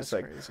because it was That's just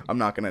like, crazy. I'm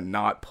not going to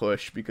not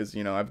push because,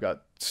 you know, I've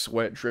got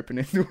sweat dripping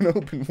into an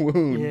open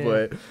wound. Yeah.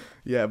 But,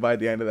 yeah, by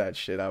the end of that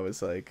shit, I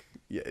was like,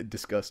 yeah,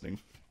 disgusting.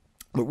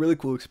 But really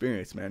cool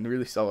experience, man.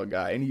 Really solid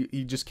guy. And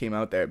he just came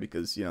out there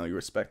because, you know, he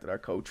respected our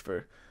coach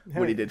for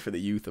what he did for the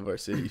youth of our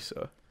city.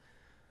 So,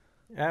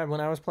 Yeah,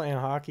 when I was playing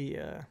hockey,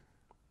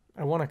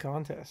 I won a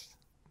contest.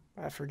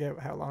 I forget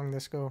how long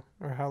ago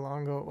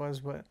it was,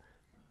 but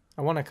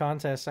I won a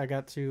contest. I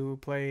got to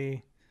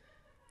play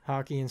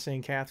hockey in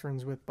St.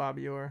 Catharines with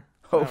Bobby Orr.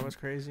 Oh. That was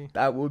crazy.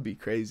 that would be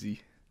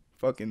crazy.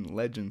 Fucking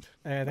legend.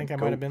 I think Like, I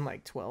might go. have been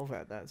like 12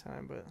 at that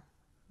time, but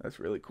That's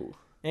really cool.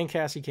 and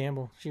Cassie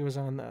Campbell, she was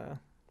on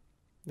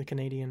the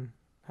Canadian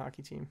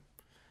hockey team.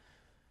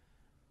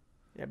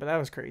 Yeah, but that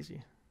was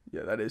crazy.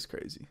 Yeah, that is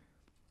crazy.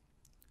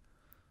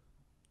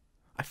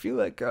 I feel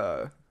like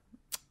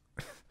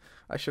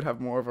I should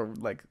have more of a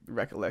like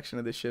recollection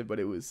of this shit, but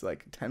it was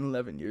like 10,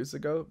 11 years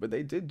ago. But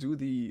they did do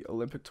the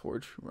Olympic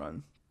torch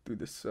run through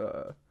this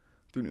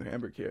through New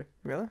Hamburg here.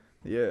 Really?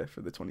 Yeah,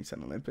 for the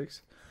 2010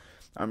 Olympics.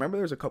 I remember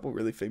there was a couple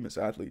really famous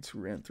athletes who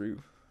ran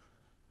through.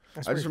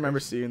 That's I just pretty remember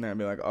crazy. seeing that and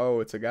being like, oh,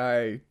 it's a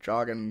guy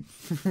jogging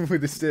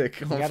with a stick.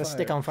 You got a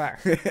stick on fire.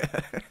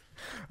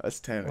 That's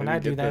 10. When I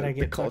do that, I the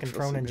get fucking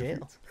cultural thrown in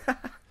jail.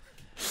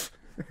 significance.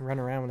 Run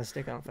around with a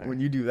stick on fire. When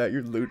you do that,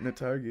 you're looting a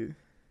target.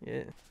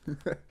 Yeah,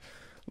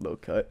 Low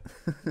cut.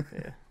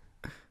 yeah.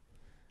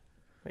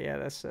 But yeah,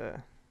 that's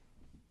I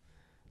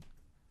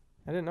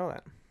didn't know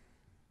that.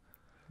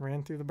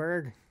 Ran through the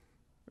berg.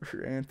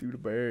 Ran through the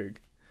berg.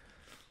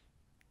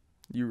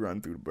 You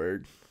run through the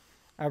berg.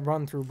 I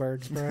run through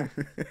bergs, bro.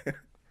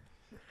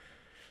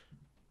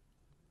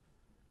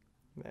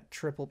 That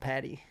triple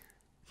patty.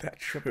 That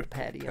Triple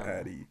patty on a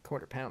patty.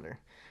 quarter pounder.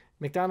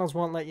 McDonald's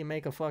won't let you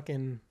make a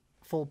fucking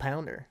full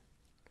pounder.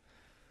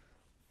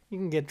 You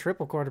can get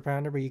triple quarter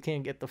pounder, but you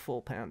can't get the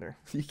full pounder.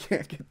 You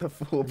can't get the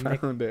full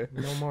Mc- pounder.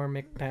 No more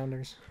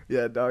McPounders.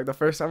 Yeah, dog. The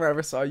first time I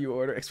ever saw you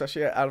order,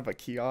 especially out of a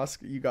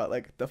kiosk, you got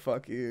like the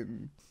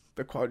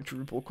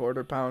quadruple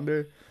quarter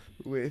pounder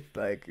with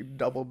like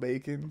double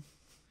bacon.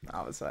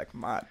 I was like,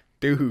 my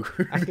dude.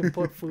 I can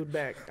put food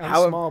back. I'm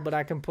How am- small, but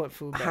I can put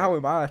food back. How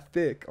am I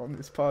thick on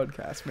this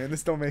podcast, man?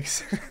 This don't make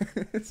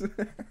sense.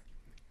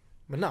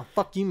 But no,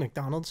 fuck you,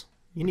 McDonald's.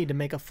 You need to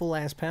make a full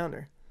ass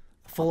pounder.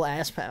 A Full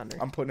ass pounder.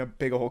 I'm putting a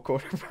big old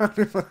quarter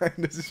pounder behind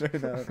this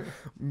right now.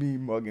 Me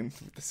mugging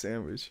with the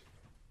sandwich.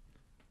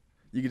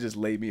 You could just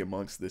lay me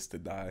amongst this to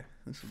die.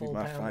 This would be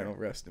my final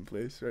resting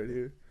place right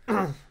here.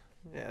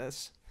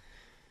 Yes.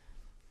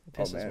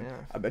 Oh man,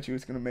 I bet you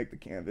it's gonna make the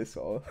canvas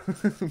all.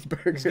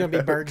 There's gonna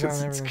be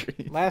burgers on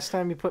everything. Last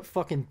time you put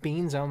fucking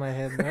beans on my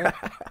head, bro.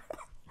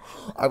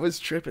 I was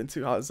tripping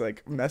too. I was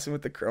like messing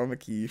with the chroma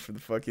key for the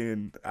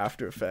fucking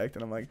After Effect,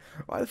 and I'm like,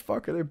 why the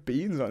fuck are there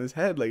beans on his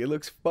head? Like, it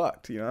looks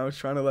fucked, you know? I was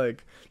trying to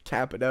like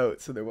cap it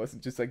out so there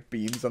wasn't just like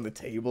beans on the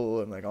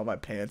table and like all my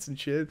pants and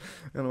shit.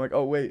 And I'm like,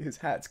 oh wait, his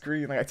hat's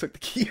green. Like, I took the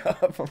key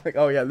up. I'm like,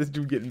 oh yeah, this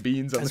dude getting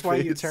beans on the face. That's why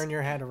you turn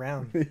your hat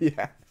around.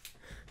 Yeah.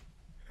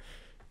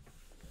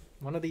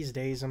 One of these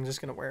days, I'm just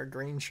gonna wear a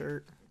green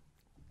shirt.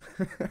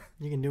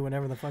 You can do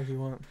whatever the fuck you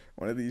want.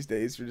 One of these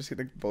days, we're just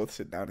gonna both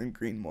sit down in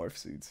green morph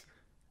suits.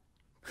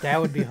 That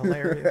would be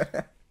hilarious.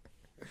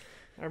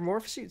 Are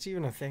morph suits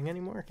even a thing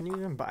anymore? Can you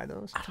even buy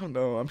those? I don't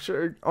know. I'm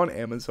sure on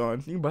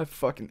Amazon. You can buy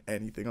fucking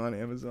anything on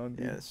Amazon.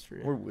 Dude. Yeah, that's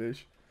true. Or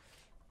Wish.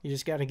 You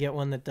just gotta get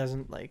one that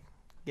doesn't, like,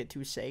 get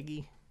too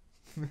saggy.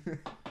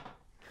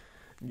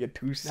 Get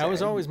too saggy. That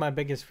was always my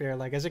biggest fear.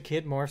 Like, as a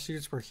kid, morph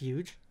suits were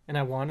huge, and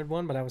I wanted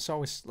one, but I was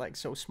always, like,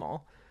 so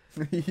small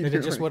that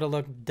it just would have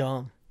looked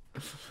dumb.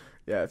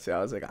 Yeah, so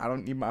I was like, I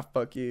don't need my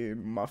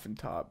fucking muffin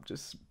top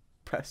just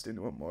pressed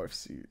into a morph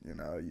suit, you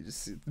know? You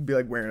just be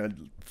like wearing a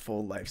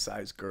full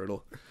life-size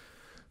girdle.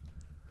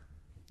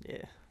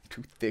 Yeah.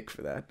 Too thick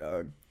for that,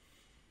 dog.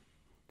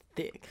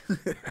 Thick.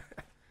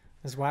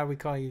 That's why we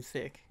call you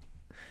Thick.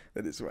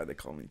 That is why they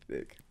call me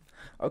Thick.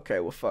 Okay,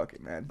 well, fuck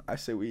it, man. I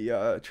say we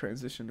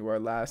transition to our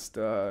last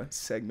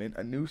segment,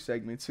 a new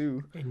segment,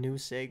 too. A new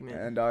segment.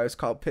 And it's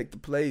called Pick the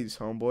Plays,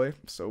 homeboy.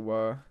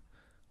 So,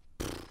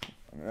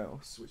 I'll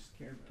switch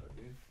the camera out,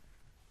 dude.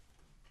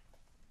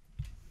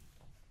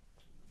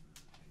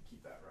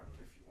 Keep that running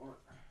if you want.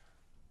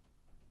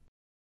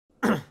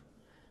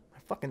 My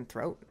fucking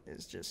throat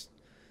is just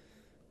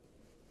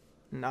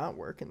not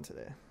working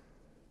today.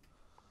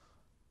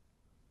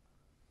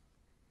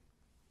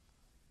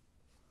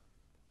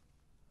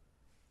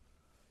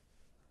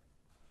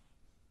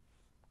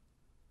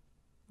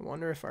 I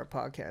wonder if our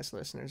podcast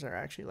listeners are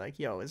actually like,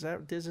 yo, is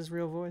that Diz's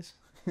real voice?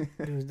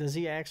 Does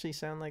he actually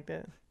sound like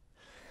that?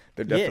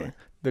 They're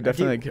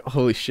definitely like,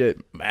 holy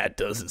shit, Matt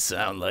doesn't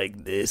sound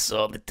like this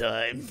all the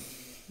time.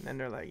 And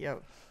they're like,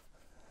 yo,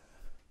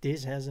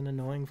 Diz has an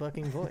annoying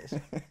fucking voice.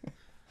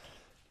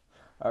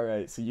 All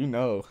right, so you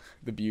know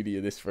the beauty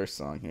of this first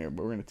song here,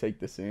 but we're going to take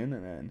this in,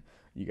 and then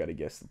you got to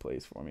guess the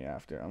plays for me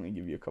after. I'm going to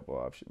give you a couple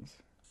options.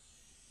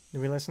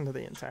 Did we listen to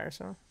the entire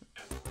song?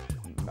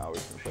 No, we're going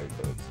to play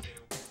clips.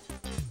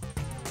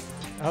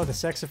 Oh, the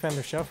Sex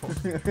Offender Shuffle.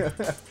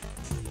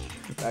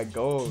 That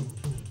gold.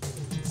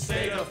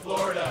 State of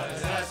Florida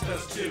has asked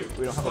us to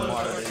We don't have a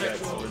monitor yet,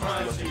 so sexual we're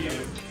crimes just to looking you.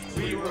 at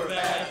We were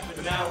bad,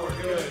 but now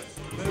we're good.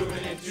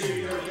 Moving into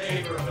your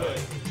neighborhood.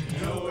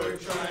 You know we're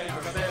trying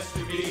our best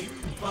to be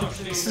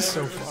functioning This is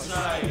so members of fun.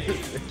 society.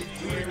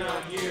 We're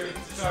not here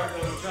to start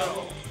no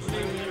trouble. We're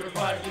legally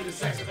required to do the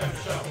sex offender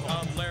shuffle.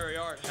 I'm Larry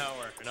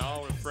Arthauer, and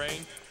I'll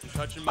refrain from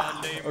touching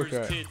my neighbor's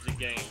Okay. kids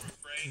again.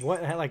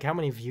 What, like, how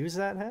many views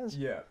that has?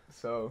 Yeah,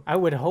 so I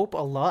would hope a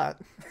lot.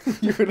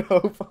 you would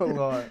hope a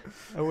lot.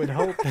 I would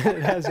hope that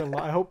it has a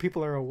lot. I hope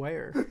people are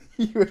aware.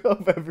 You would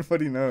hope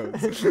everybody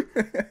knows.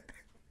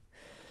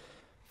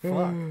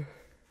 Fuck.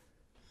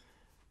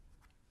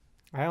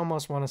 I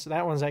almost want to say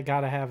that one's I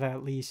gotta have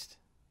at least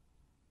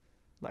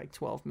like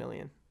 12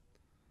 million.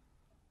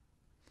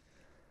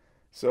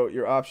 So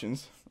your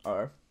options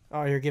are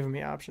Oh, you're giving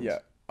me options.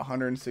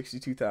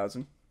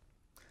 162,000,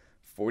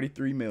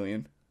 43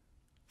 million,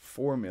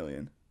 4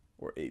 million,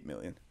 or 8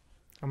 million.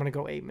 I'm gonna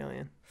go 8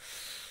 million.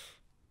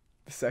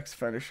 The Sex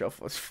Offender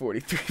Shuffle is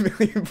 43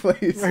 million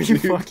plays. Are you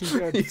dude. fucking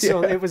good?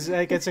 So it was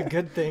like it's a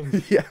good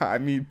thing. Yeah, I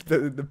mean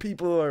the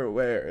people are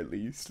aware at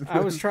least. I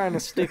was trying to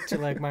stick to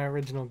like my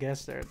original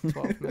guess there,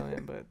 12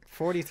 million, but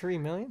 43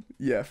 million?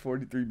 Yeah,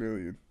 43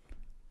 million.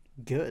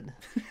 Good.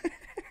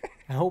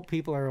 I hope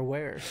people are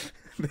aware.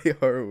 They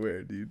are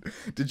aware, dude.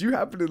 Did you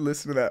happen to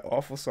listen to that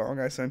awful song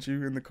I sent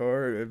you in the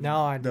car? No,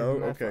 I didn't.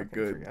 No, I okay, fucking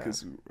good. forgot.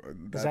 Because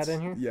Is that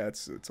in here? Yeah,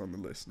 it's on the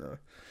list now.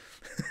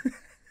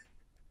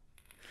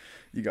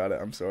 You got it.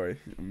 I'm sorry.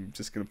 I'm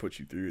just gonna put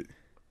you through it.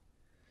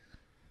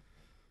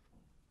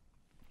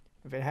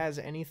 If it has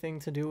anything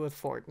to do with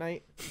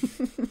Fortnite,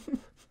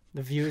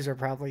 the views are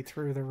probably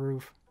through the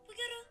roof.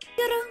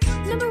 Get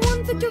a number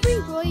one victory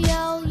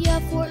royale.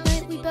 Yeah,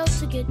 Fortnite, we bout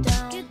to get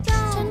down.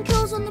 10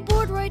 kills on the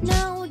board right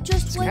now.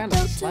 Just wiped kinda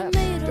out slap.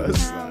 Tomato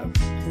Does Town.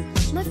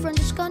 My friend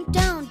just gone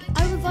down.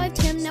 I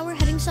revived him. Now we're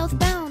heading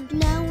southbound.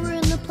 Now we're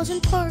in the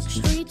Pleasant Park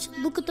streets.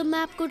 Look at the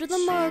map. Go to the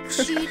mark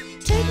sheet.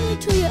 Take me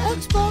to your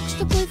Xbox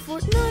to play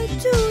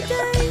Fortnite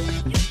today.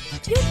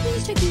 You've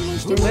been taking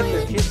most Who of let their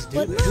mine, kids do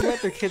but that? Who not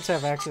let their kids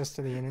have access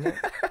to the internet?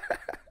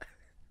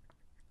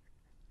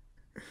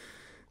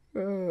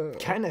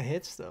 Kind of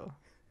hits though.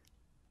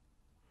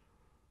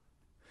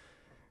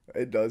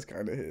 It does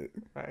kind of hit.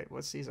 All right,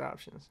 what's these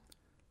options?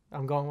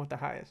 I'm going with the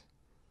highest.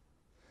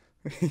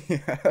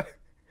 Yeah.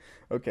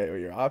 Okay, well,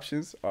 your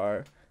options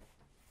are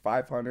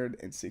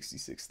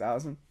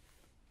 566,000,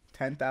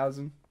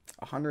 10,000,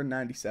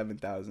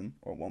 197,000,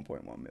 or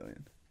 1.1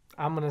 million.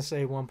 I'm gonna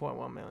say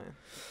 1.1 million.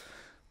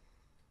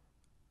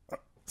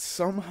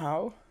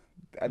 Somehow,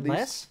 at Less?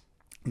 least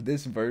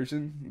this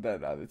version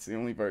that it's the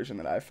only version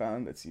that I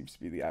found that seems to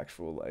be the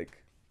actual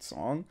like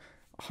song,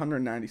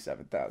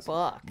 197,000.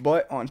 Fuck.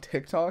 But on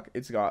TikTok,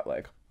 it's got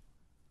like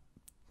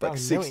Oh,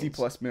 60 millions.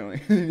 plus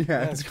million. Yeah,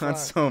 That's it's got fucked.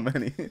 so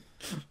many.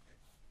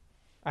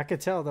 I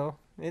could tell though.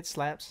 It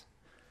slaps.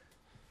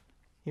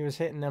 He was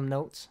hitting them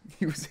notes.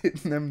 He was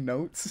hitting them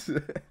notes.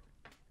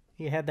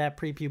 He had that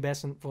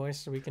prepubescent voice,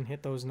 so we can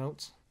hit those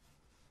notes.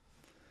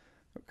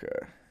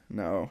 Okay,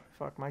 no,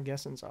 Fuck, my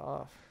guessing's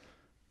off.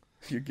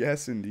 you're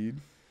guessing, dude.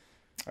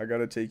 I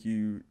gotta take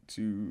you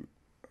to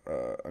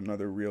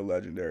another real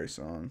legendary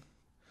song.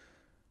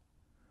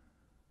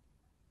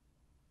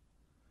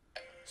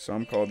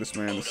 Some call this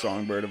man the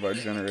songbird of our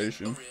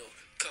generation.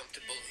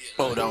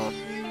 Hold on,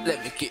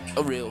 let me get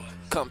a real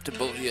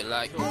comfortable here,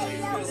 like,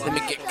 let me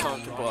get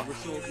comfortable.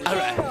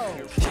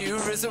 Alright, here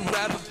is a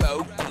rap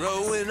about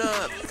growing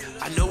up.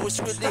 I know it's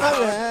really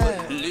hard,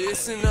 but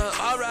listen up,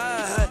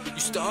 alright. You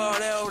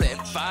start out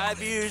at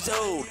 5 years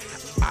old.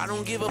 I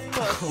don't give a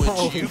fuck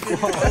what you've been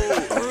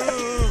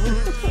told.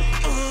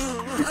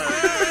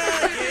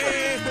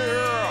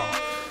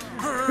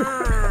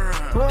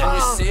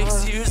 And you're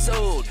 6 years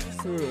old.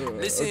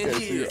 Listen Okay, so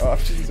here, your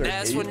options are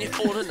that's 8, when you're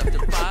old enough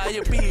to buy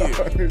a beer.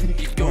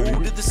 You go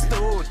to the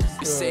store,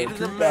 you say to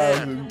the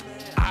man, 2,000.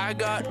 I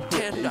got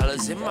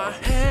 $10 in my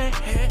hand.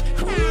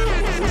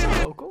 Is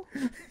this local?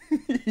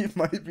 He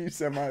might be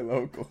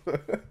semi-local.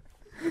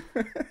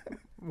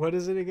 What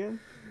is it again?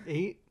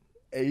 8?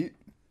 8,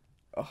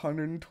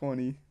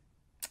 120,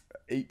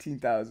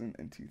 18,000,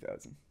 and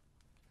 2,000.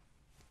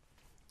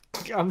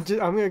 I'm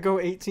gonna go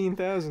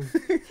 18,000.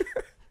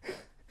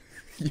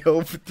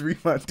 Yo, for 3,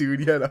 my dude,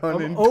 you had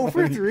 120. 0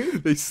 for 3?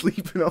 They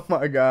sleeping on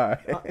my guy.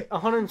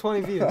 120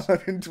 views.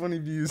 120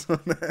 views on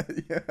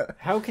that, yeah.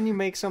 How can you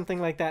make something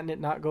like that and it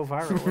not go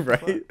viral? What the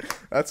Right?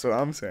 That's what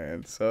I'm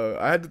saying. So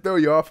I had to throw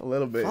you off a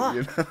little bit,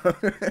 you know?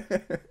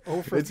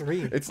 0 for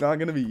 3. It's not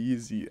going to be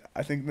easy.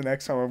 I think the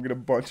next time I'm going to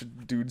bunch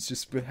of dudes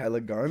just with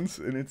hella guns,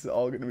 and it's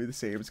all going to be the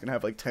same. It's going to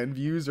have like 10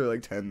 views or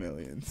like 10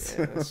 million.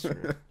 Yeah, that's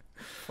true.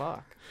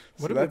 Fuck.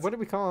 So What did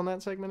we call on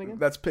that segment again?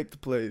 That's pick the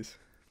plays.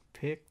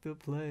 Pick the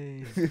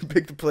plays.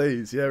 Pick the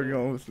plays. Yeah, we're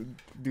going to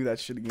do that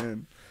shit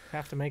again.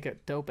 Have to make a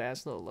dope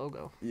ass little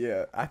logo.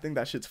 Yeah, I think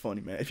that shit's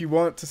funny, man. If you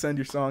want to send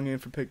your song in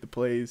for pick the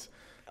plays,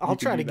 I'll you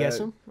can try do to guess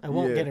that. them. I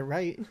won't Yeah. get it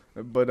right.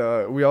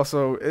 But we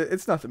also,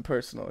 it's nothing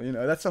personal, you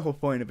know. That's the whole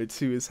point of it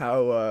too, is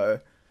how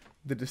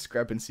the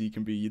discrepancy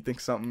can be. You'd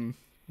think something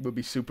would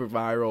be super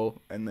viral,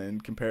 and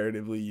then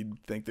comparatively, you'd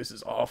think this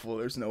is awful.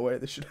 There's no way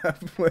this should have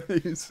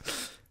plays.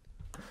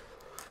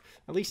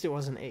 At least it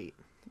wasn't 8.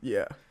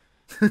 Yeah.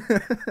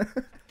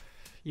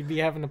 You'd be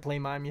having to play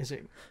my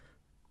music.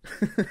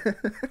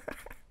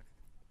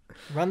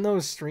 Run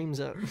those streams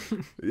up.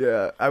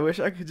 Yeah, I wish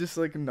I could just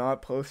like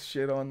not post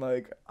shit on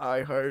like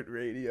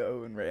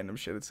iHeartRadio and random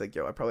shit. It's like,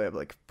 yo, I probably have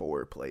like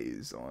 4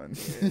 plays on.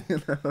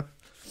 You know,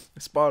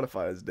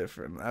 Spotify is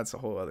different. That's a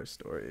whole other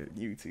story.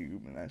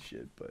 YouTube and that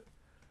shit, but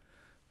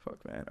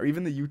fuck, man. Or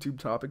even the YouTube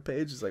topic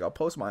page is like, I'll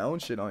post my own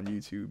shit on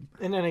YouTube.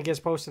 And then it gets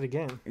posted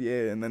again.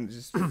 Yeah, and then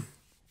just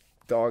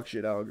dog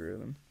shit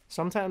algorithm.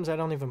 Sometimes I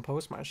don't even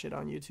post my shit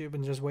on YouTube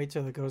and just wait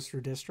till it goes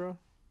through distro.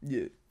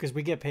 Yeah, Because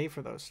we get paid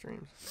for those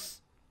streams.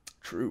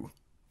 true.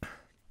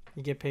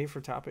 You get paid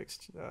for topic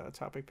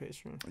page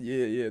streams.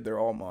 Yeah, they're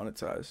all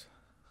monetized.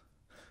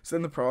 So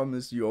then the problem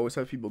is you always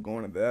have people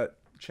going to that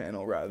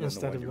channel rather than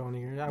Instead the of one going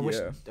here.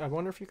 Yeah. I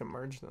wonder if you can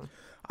merge them.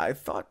 I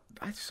thought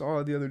I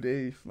saw the other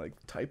day like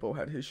Typo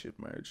had his shit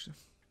merged,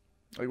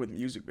 like with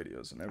music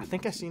videos and everything. I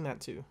think I seen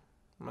that too.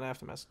 I'm going to have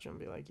to message him and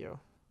be like, yo,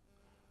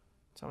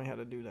 tell me how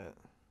to do that.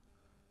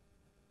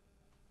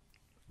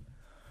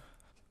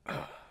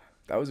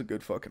 That was a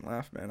good fucking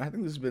laugh, man. I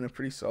think this has been a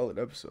pretty solid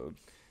episode.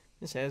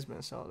 This has been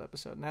a solid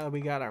episode. Now that we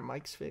got our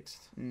mics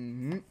fixed,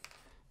 Mm-hmm.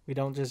 we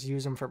don't just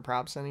use them for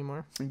props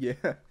anymore. Yeah.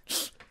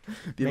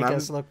 Make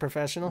us look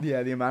professional.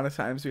 Yeah, the amount of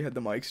times we had the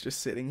mics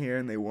just sitting here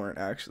and they weren't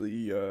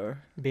actually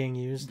Being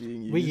used.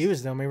 being We used.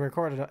 used them. We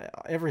recorded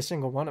every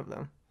single one of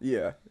them.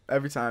 Yeah,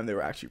 every time they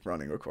were actually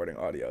recording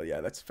audio.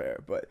 Yeah, that's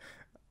fair. But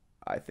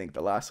I think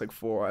the last like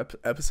 4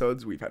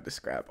 episodes we've had to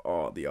scrap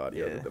all the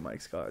audio Yeah. that the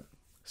mics got.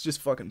 It's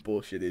just fucking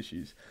bullshit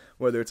issues.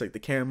 Whether it's like the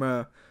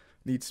camera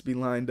needs to be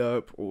lined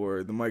up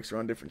or the mics are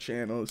on different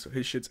channels, so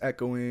his shit's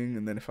echoing,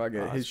 and then if I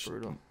get It's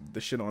brutal.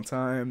 the shit on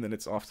time, then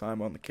it's off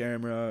time on the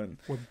camera, and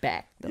We're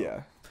back, though.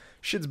 yeah,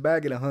 shit's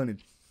back at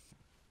 100.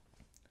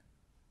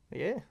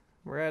 Yeah.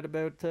 We're at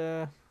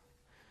about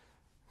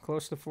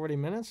close to 40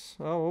 minutes.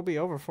 Oh, we'll be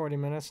over 40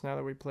 minutes now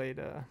that we played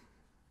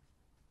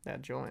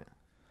that joint.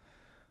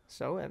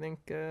 So I think,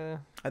 I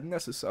think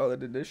that's a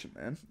solid addition,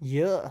 man.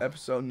 yeah.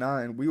 Episode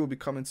 9. We will be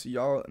coming to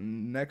y'all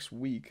next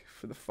week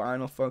for the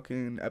final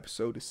fucking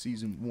episode of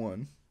season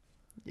 1.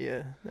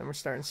 Yeah. Then we're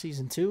starting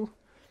season 2.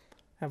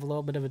 Have a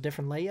little bit of a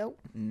different layout.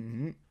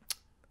 Mm-hmm.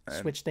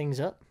 Switch things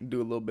up.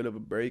 Do a little bit of a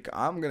break.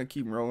 I'm going to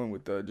keep rolling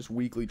with just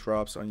weekly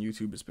drops on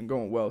YouTube. It's been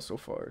going well so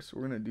far. So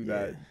we're going to do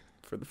that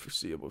for the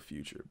foreseeable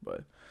future.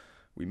 But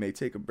we may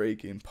take a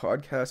break in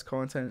podcast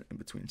content in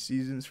between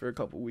seasons for a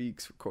couple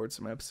weeks, record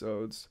some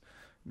episodes,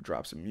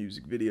 drop some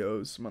music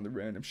videos, some other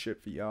random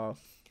shit for y'all.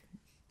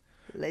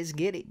 Let's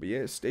get it. But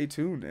yeah, stay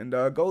tuned. And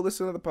go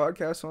listen to the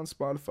podcast on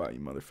Spotify, you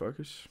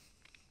motherfuckers.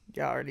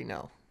 Y'all already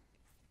know.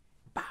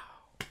 Bow.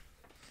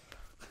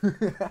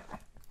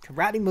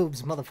 Karate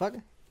moves,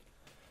 motherfucker.